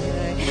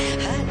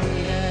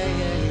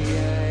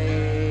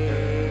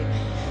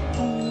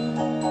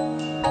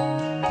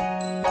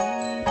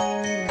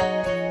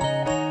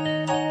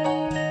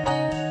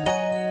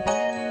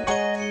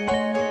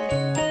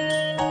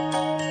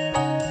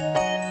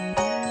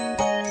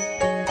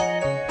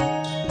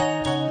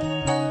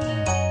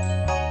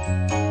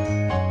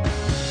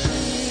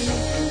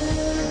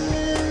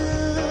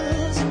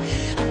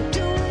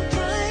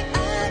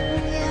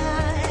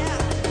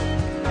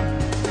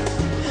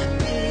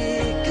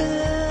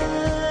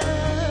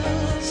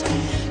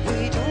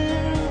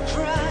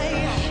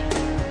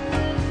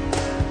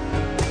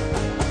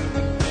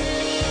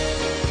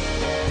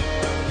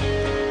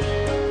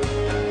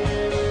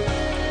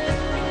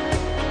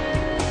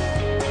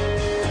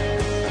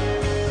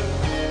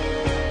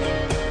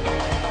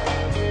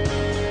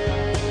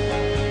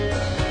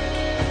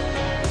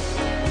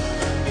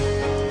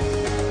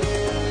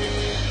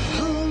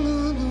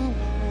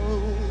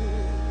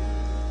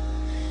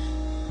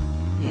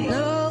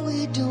 No,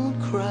 we don't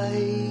cry.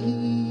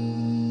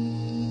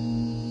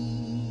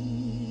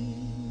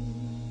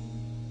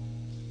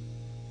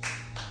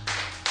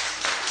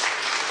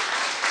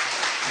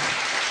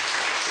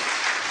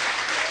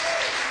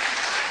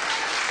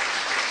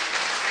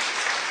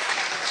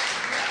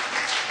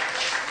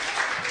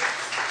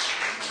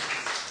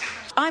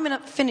 I'm going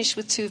to finish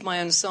with two of my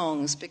own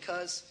songs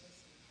because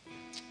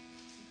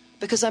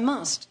I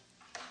must.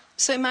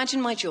 So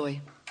imagine my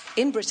joy.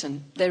 In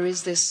Britain, there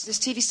is this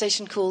TV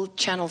station called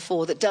Channel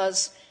 4 that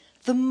does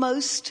the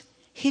most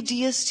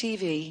hideous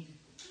TV,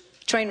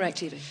 train wreck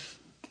TV.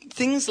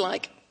 Things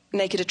like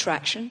Naked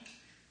Attraction,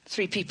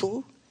 3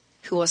 people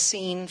who are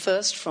seen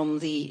first from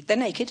they're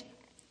naked,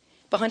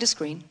 behind a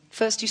screen.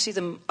 First you see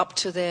them up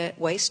to their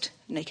waist,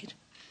 naked.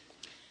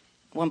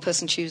 One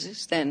person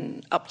chooses,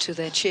 then up to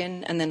their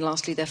chin, and then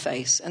lastly their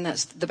face. And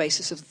that's the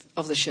basis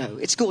of the show.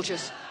 It's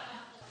gorgeous.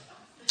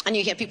 And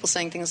you hear people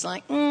saying things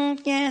like,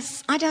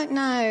 yes, I don't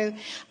know.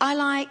 I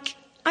like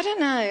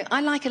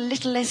a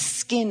little less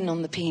skin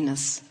on the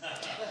penis.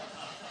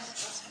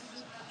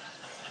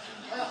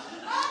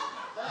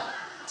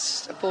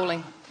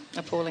 appalling.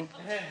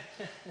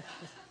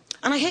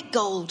 And I hit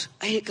gold.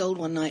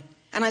 One night.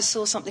 And I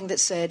saw something that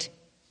said,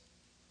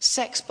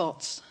 Sex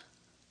Bots.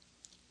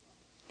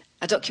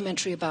 A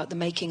documentary about the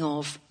making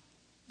of,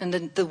 and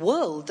the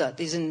world that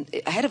is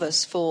ahead of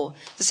us for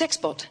the sex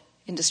bot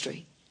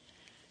industry,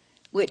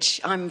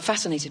 which I'm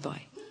fascinated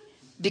by,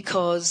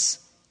 because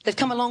they've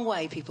come a long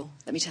way, people,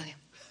 let me tell you.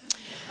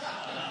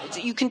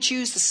 You can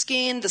choose the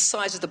skin, the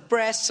size of the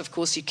breasts, of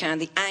course you can,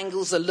 the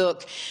angles, the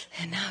look.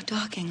 They're now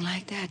talking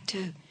like that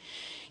too.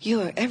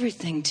 You are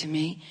everything to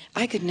me.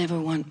 I could never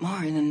want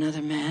more in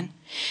another man.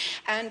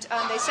 And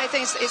they say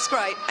things, it's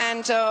great.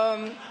 And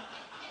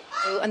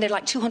they're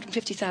like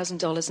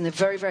 $250,000 and they're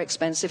very, very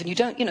expensive. And you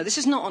don't, this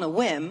is not on a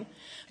whim.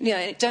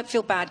 Don't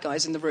feel bad,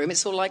 guys, in the room.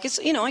 It's all like,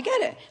 I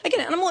get it.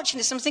 And I'm watching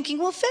this and I'm thinking,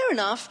 well, fair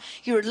enough.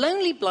 You're a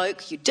lonely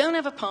bloke. You don't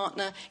have a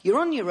partner. You're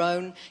on your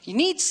own. You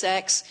need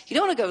sex. You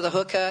don't want to go to the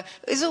hooker.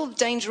 It's all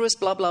dangerous,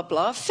 blah, blah,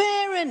 blah.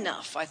 Fair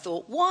enough. I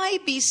thought, why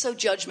be so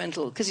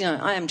judgmental? Because,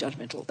 I am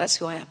judgmental. That's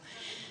who I am.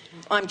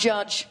 I'm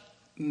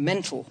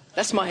judge-mental.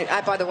 That's my,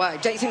 by the way,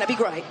 don't you think that'd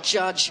be great?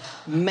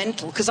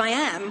 Judge-mental. Because I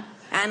am.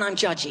 And I'm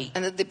judgy.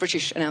 And the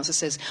British announcer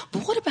says,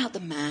 but what about the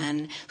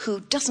man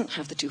who doesn't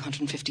have the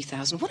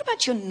 250,000? What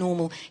about your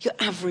normal, your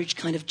average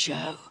kind of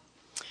Joe?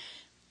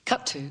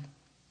 Cut to,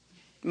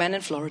 man in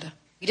Florida.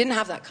 He didn't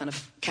have that kind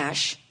of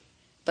cash.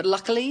 But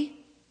luckily,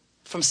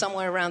 from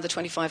somewhere around the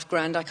 25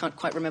 grand, I can't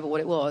quite remember what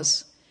it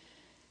was,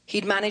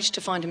 he'd managed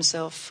to find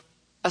himself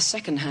a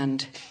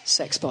second-hand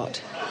sex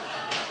bot.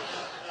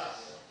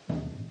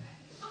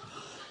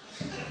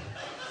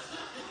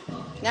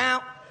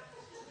 Now,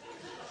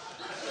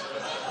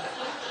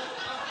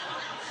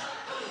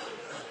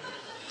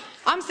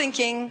 I'm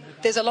thinking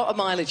there's a lot of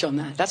mileage on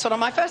that. That's what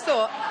my first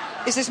thought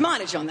is there's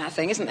mileage on that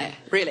thing, isn't there?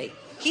 Really.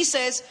 He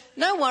says,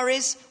 no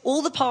worries,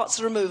 all the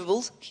parts are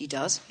removable. He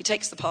does. He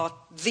takes the part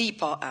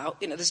out.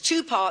 There's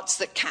 2 parts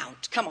that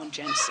count. Come on,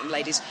 gents and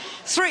ladies.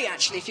 3,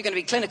 actually, if you're going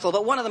to be clinical,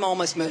 but one of them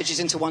almost merges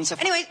into one. So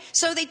anyway,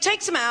 so they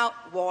takes him out,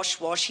 wash.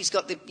 He's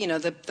got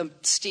the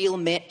steel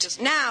mitt.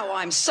 Now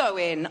I'm so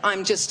in.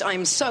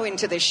 I'm so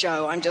into this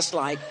show. I'm just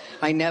like,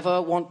 I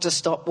never want to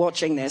stop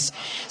watching this.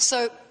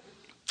 So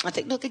I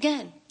think, look,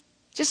 again,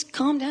 just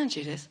calm down,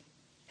 Judith.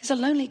 He's a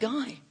lonely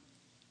guy.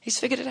 He's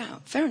figured it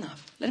out. Fair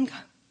enough. Let him go.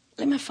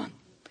 Let him have fun.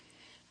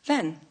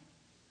 Then,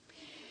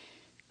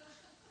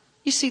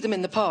 you see them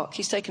in the park.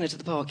 He's taken her to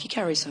the park. He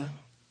carries her,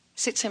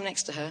 sits him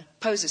next to her,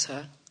 poses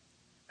her.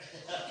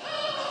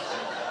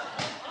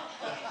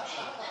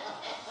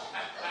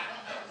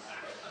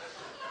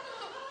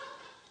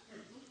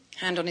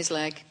 Hand on his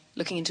leg,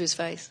 looking into his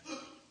face.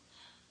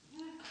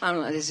 I'm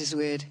like, this is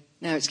weird.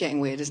 No, it's getting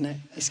weird, isn't it?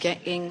 It's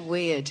getting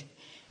weird.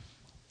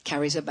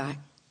 Carries her back,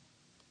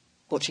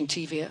 watching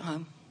TV at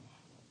home.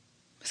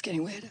 It's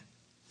getting weirder.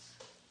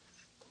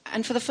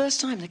 And for the first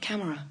time, the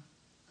camera,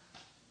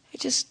 it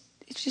just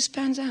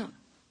pans out.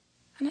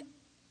 And at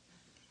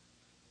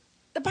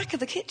the back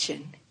of the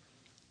kitchen,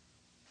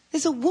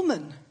 there's a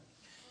woman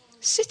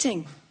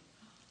sitting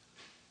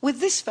with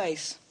this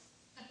face.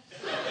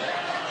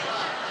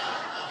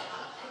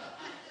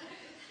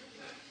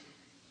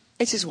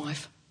 It's his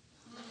wife.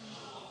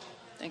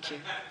 Thank you.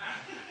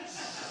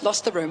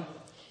 Lost the room.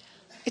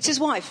 It's his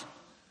wife.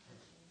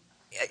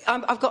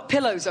 I've got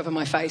pillows over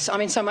my face.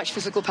 I'm in so much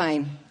physical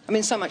pain. I'm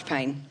in so much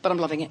pain, but I'm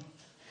loving it.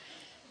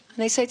 And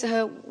they say to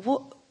her,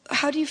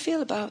 how do you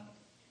feel about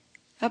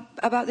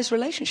this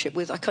relationship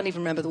with, I can't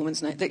even remember the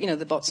woman's name,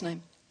 the bot's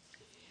name.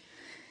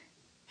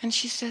 And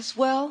she says,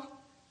 well,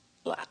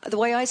 the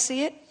way I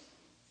see it,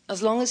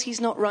 as long as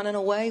he's not running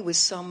away with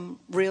some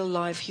real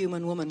live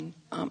human woman,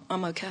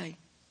 I'm okay.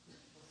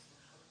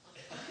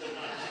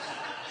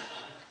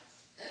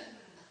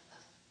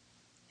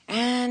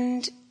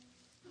 And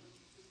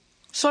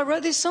so I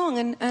wrote this song,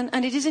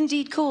 and it is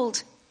indeed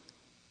called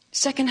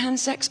Secondhand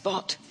Sex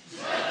Bot.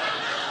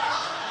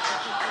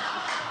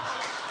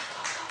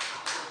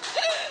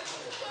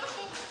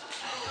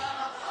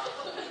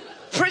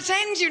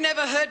 Pretend you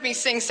never heard me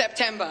sing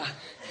September.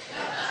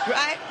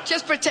 Right?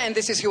 Just pretend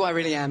this is who I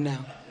really am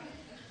now.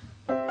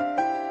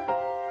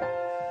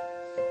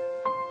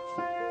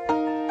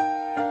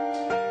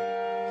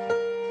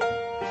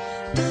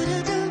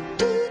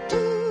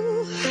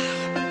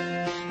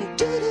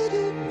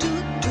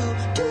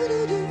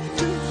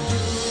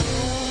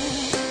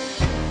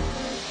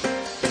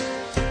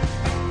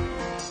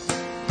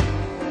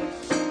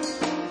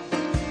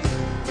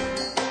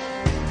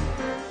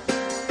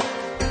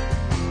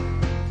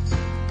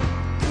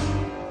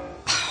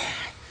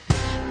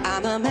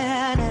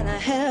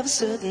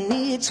 Certain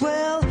needs,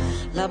 well,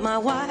 love my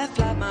wife,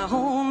 love my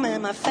home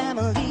and my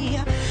family.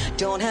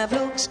 Don't have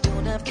looks,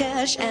 don't have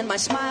cash, and my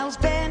smile's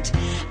bent.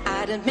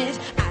 I'd admit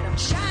I don't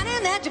shine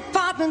in that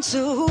department,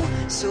 so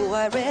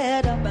I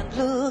read up and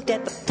looked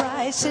at the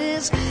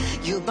prices.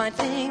 You might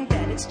think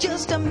that it's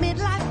just a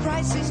midlife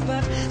crisis,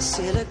 but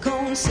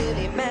silicone,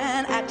 silly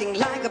man, acting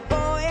like a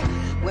boy.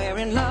 We're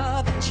in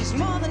love and she's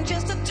more than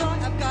just a toy.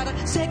 I've got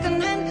a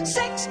second-hand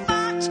sex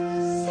bot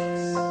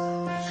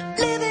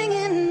living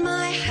in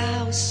my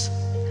house.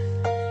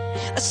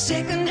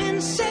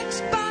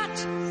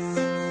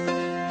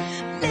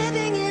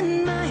 living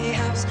in my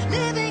house,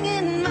 living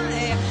in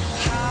my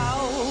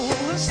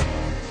house.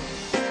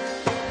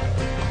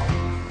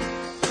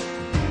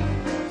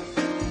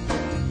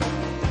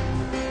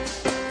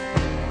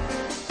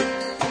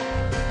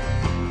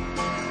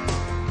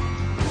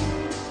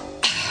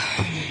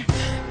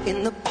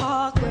 In the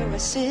park where I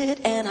sit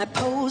and I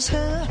pose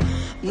her,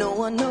 no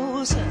one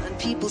knows her and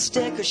people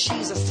stare 'cause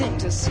she's a thing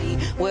to see.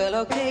 Well,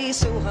 okay,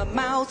 so her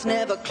mouth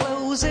never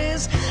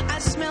closes. I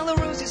smell the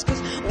roses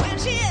 'cause when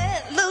she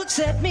looks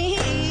at me,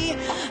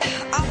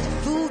 after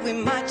food we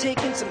might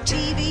take in some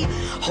TV.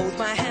 Hold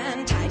my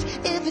hand tight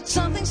if it's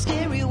something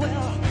scary.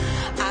 Well,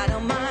 I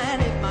don't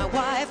mind if my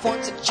wife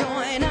wants to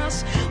join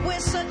us. We're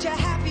such a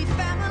happy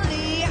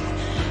family.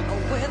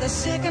 We're the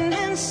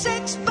second-hand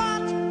sex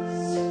bot.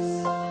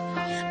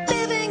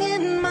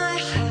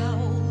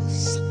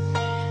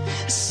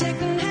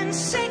 Second-hand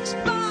sex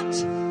bot,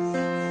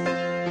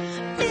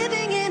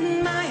 living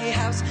in my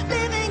house,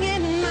 living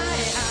in my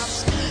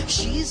house.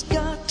 She's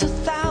got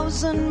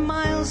 1,000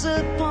 miles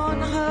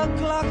upon her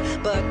clock,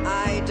 but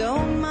I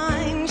don't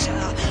mind.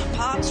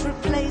 Parts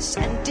replaced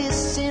and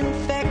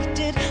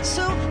disinfected,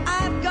 so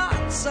I've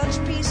got such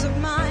peace of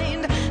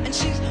mind. And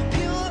she's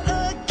pure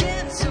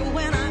again, so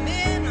when I'm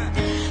in,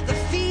 the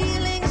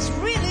feeling's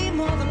really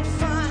more than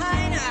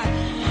fine.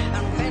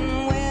 And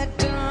when we're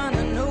done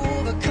and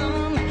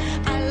overcome,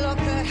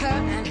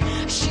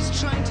 she's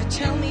trying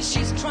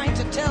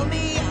to tell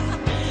me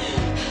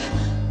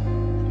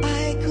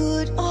I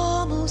could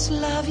almost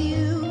love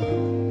you.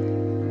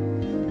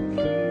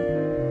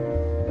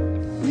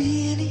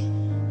 Really,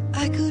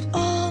 I could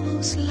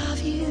almost love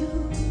you.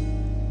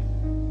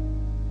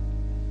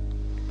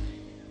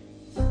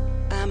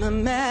 I'm a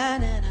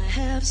man and I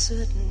have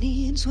certain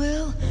needs.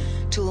 Well,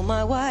 told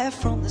my wife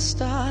from the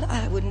start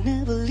I would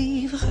never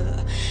leave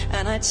her,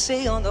 and I'd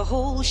say on the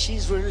whole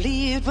she's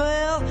relieved.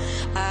 Well,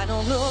 I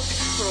don't look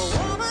for a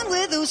woman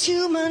with those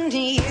human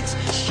needs.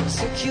 She's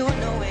secure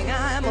knowing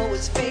I'm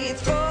always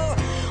faithful,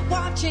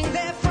 watching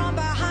there from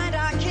behind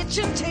our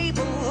kitchen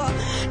table.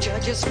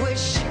 Judges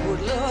wish she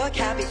would look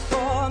happy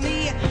for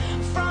me.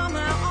 From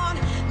now on,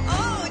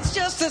 oh, it's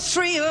just the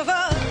three of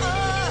us.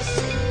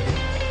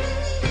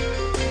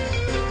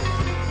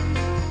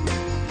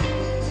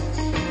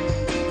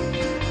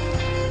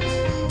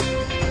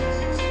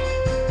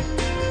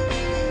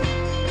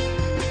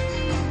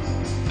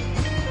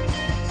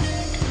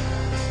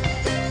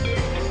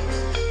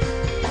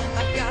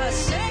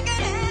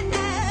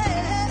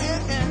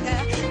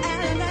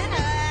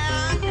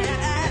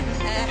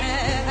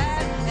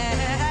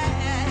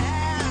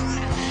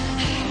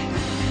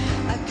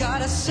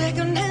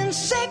 Second-hand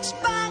sex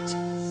bot,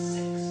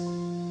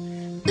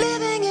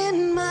 living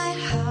in my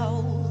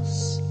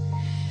house.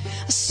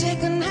 A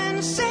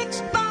second-hand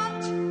sex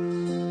bot,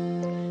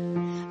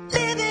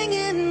 living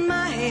in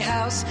my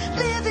house,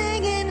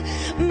 living in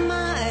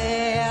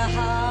my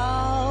house.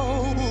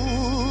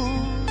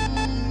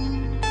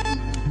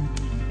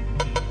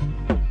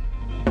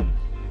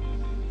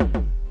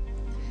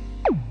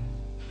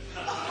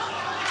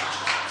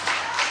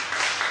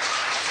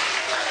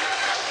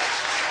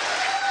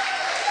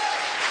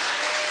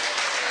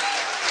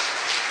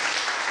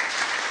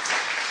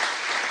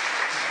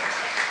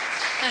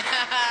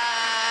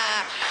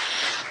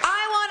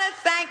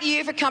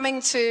 For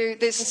coming to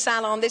this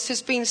salon. This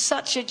has been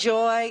such a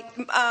joy.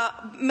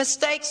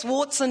 Mistakes,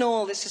 warts and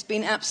all. This has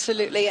been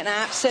absolutely an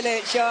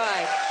absolute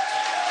joy.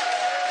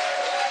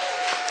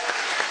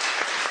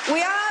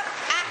 We are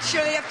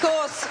actually, of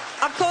course,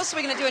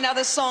 we're going to do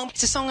another song.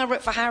 It's a song I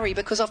wrote for Harry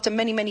because after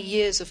many, many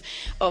years of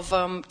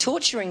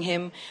torturing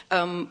him,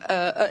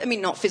 I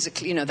mean, not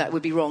physically, you know, that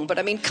would be wrong, but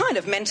I mean, kind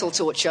of mental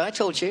torture. I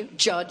told you,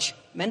 judge,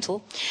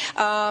 mental.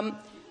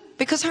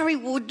 Because Harry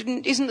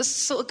isn't the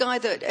sort of guy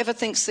that ever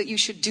thinks that you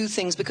should do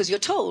things because you're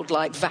told,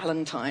 like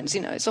Valentine's.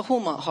 You know, it's a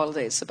Hallmark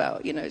holiday. It's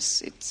about, you know,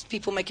 it's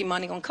people making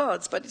money on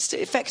cards. But it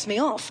affects me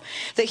off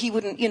that he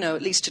wouldn't, you know,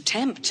 at least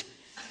attempt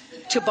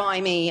to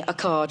buy me a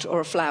card or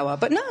a flower.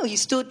 But no, he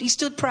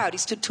stood proud, he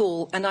stood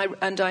tall, and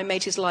I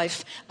made his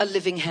life a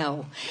living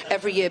hell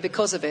every year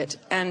because of it.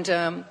 And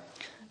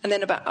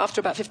then after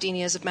about 15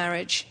 years of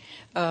marriage,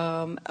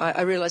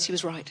 I realised he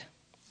was right.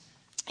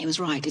 He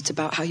was right. It's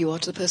about how you are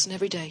to the person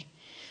every day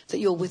that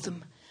you're with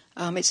them.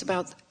 It's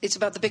about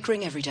the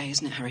bickering every day,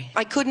 isn't it, Harry?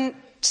 I couldn't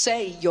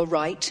say you're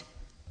right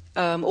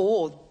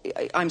or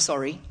I'm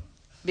sorry,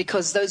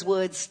 because those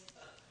words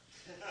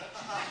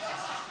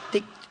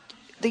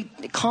they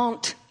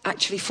can't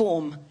actually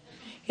form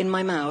in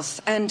my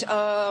mouth, and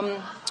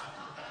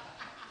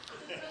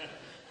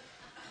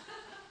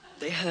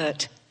they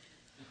hurt.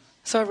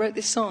 So I wrote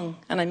this song,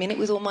 and I mean it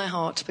with all my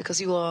heart because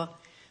you are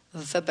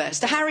the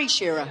best. Harry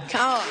Shearer,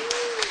 come on.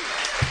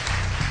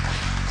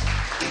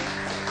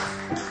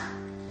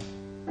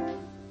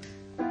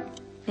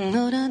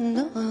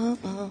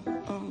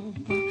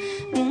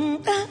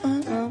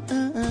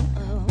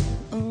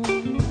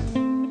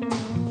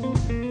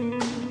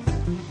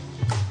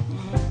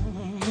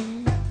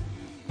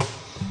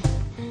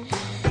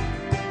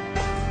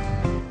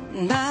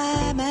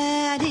 My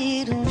man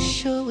didn't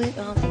show it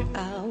on the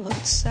hour.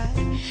 outside.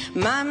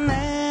 My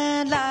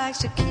man likes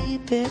to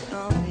keep it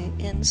on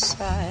the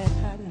inside.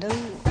 I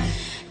know.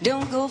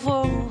 Don't go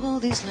for all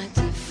these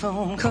lengthy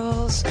phone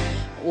calls.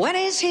 When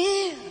he's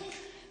here,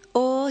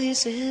 oh, he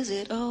says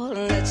it all.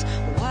 And that's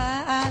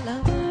why I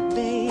love my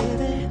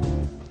baby.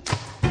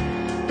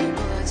 You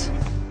know that's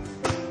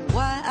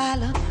why I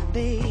love my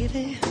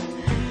baby.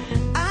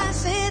 I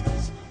said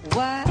that's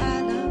why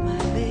I love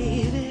my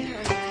baby.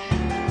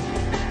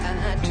 And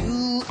I do,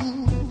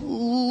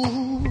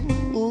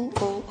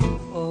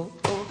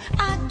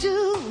 I do.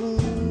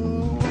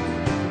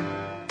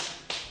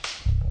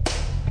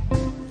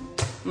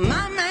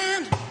 My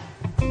man,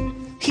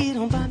 he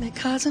don't buy me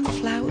cards and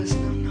flowers,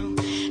 no.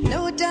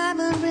 No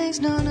diamond rings,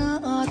 none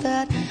of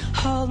that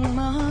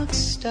Hallmark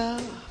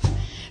stuff.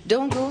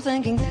 Don't go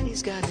thinking that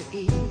he's got it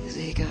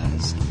easy,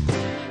 'cause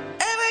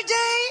every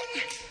day,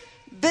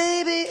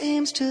 baby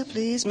aims to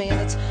please me.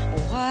 That's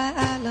why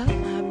I love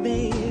my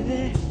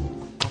baby.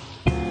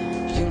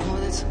 You know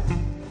that's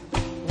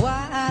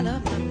why I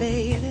love my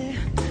baby.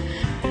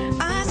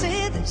 I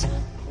say that's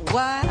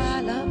why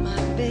I love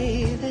my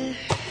baby.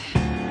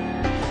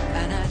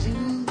 And I do.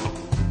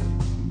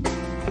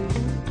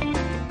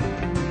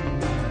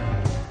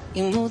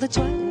 You know that's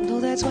why, you know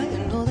that's why,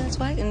 you know that's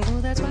why, you know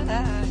that's why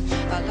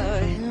I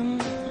love him.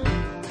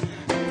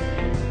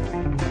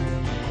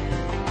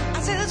 I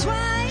say that's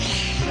why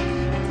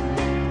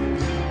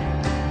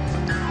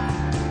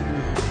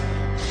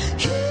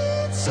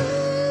he's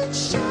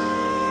sunshine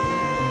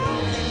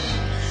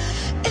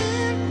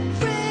in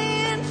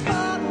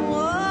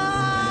rainfall.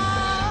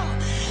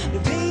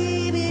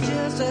 Baby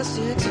just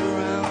sticks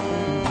around.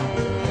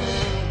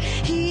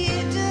 He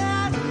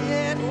does it.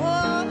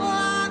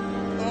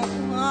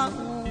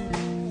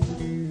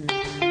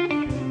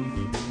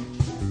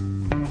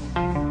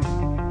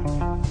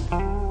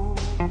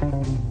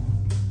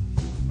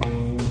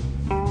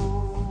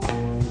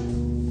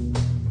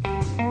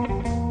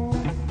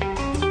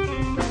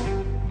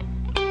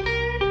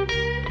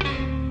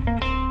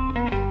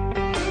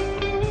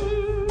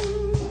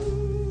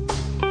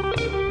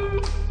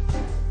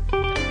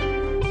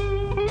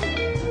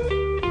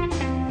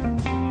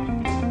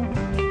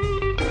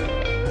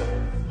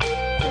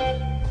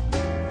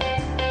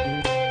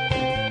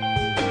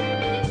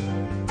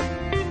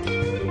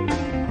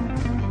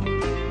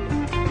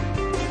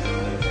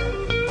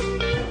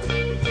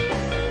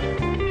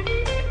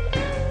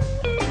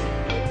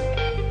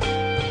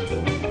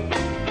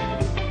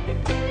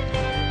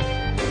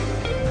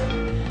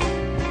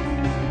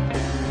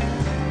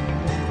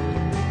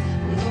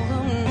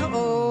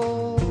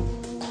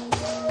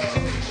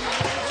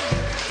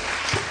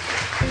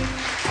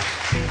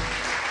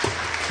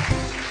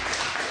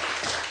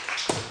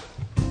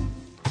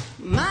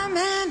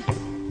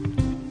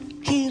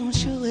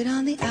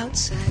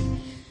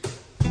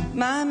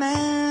 My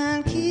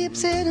man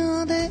keeps it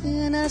on the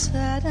inner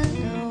side, I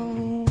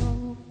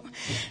know.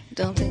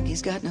 Don't think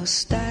he's got no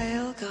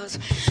style, 'cause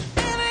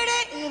every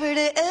day, every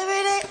day,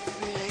 every day,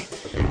 every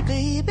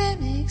day, baby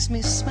makes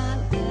me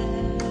smile.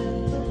 And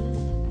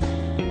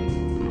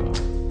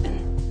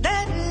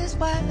that is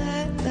why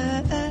you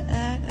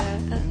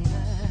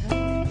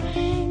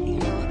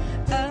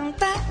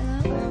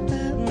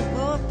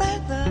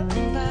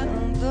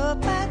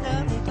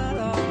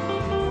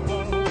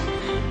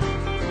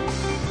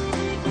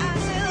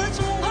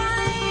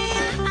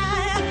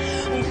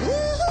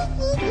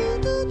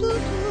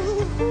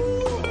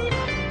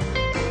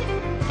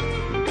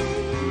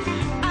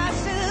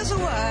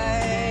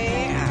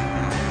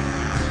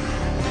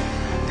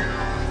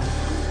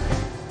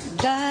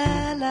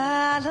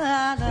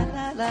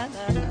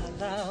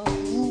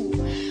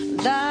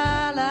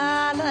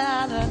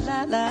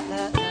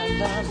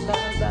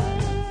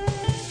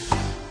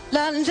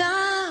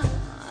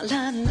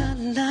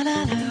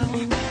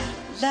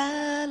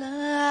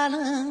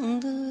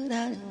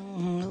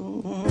know,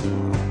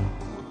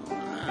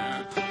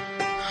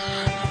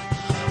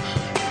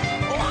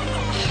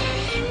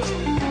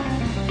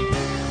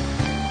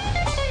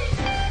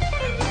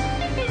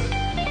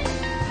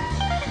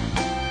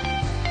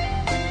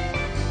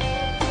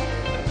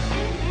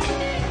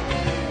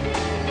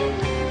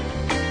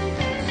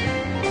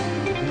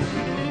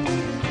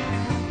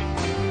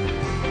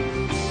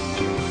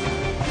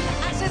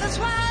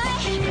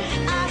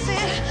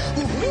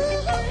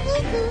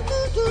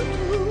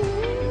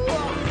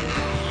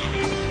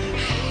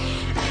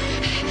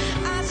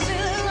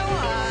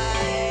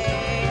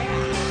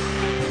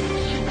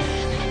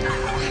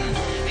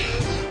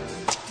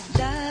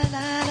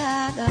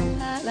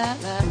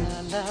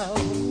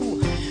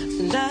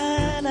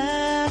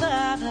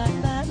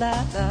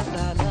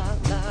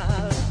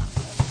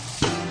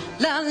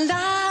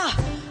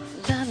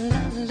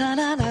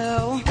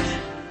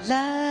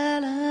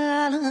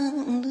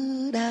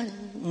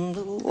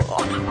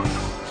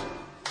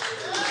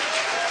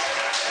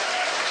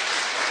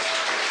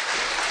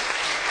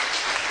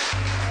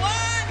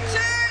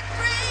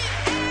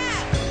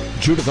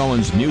 Judith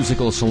Owen's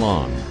Musical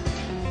Salon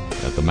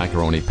at the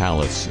Macaroni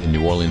Palace in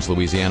New Orleans,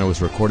 Louisiana was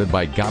recorded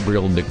by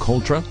Gabriel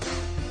Nicoltra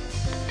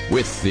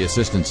with the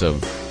assistance of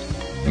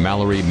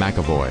Mallory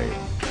McAvoy.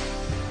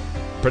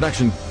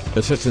 Production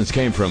assistance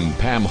came from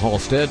Pam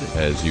Halstead,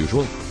 as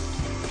usual,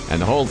 and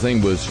the whole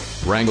thing was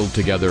wrangled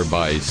together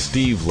by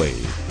Steve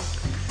Lee.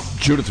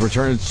 Judith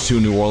returns to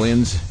New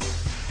Orleans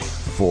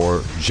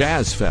for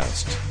Jazz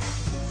Fest.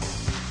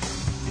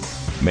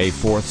 May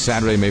 4th,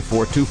 Saturday, May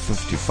 4th,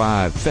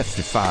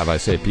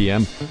 2:55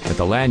 p.m. at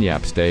the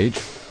Lagniappe stage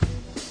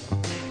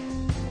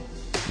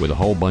with a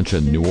whole bunch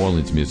of New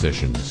Orleans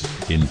musicians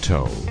in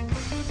tow.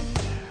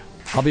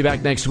 I'll be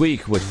back next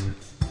week with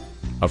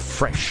a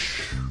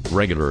fresh,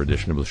 regular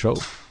edition of the show.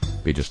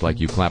 Be just like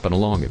you clapping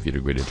along if you'd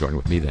agree to join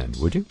with me then,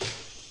 would you?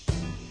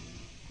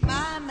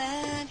 My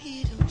man,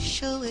 he don't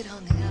show it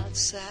on the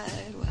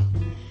outside. Well,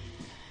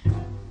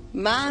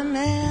 my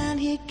man,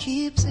 he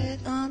keeps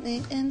it on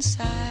the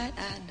inside.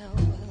 I know.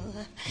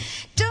 Well,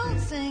 don't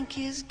think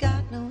he's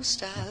got no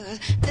style.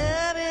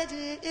 Every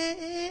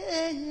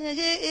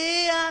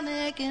day I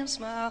make him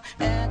smile,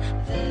 and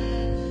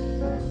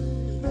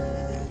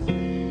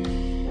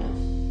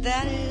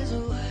that is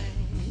why.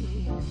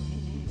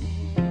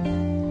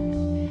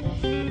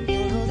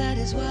 You know that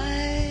is why.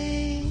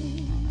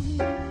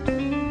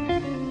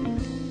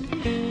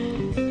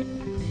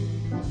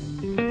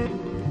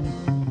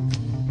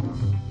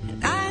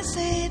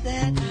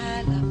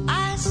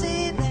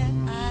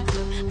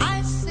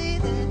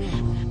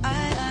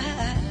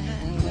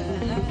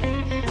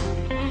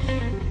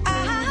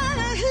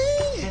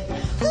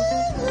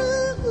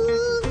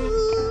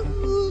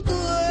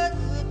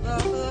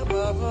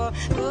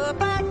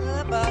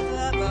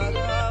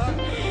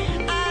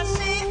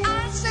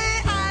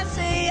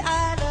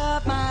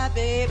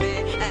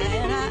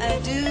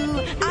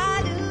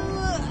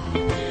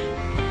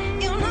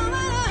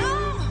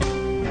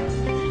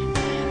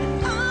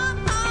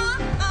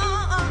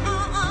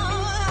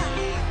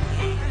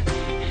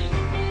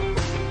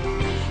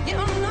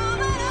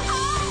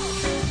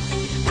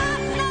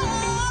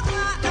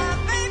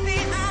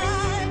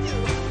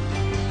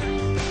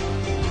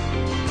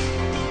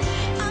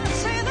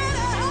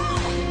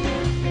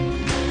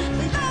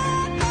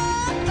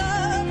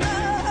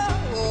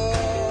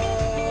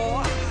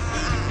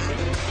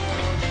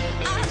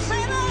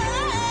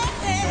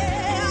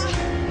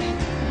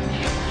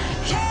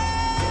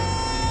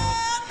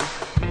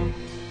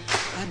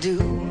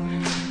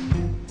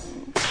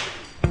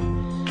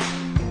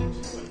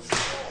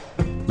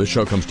 This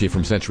show comes to you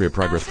from Century of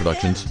Progress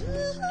Productions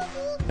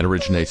and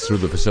originates through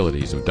the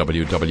facilities of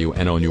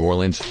WWNO New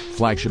Orleans,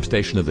 flagship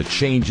station of the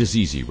Change is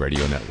Easy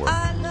radio network.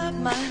 I love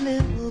my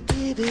little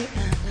baby,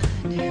 and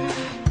I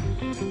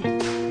do.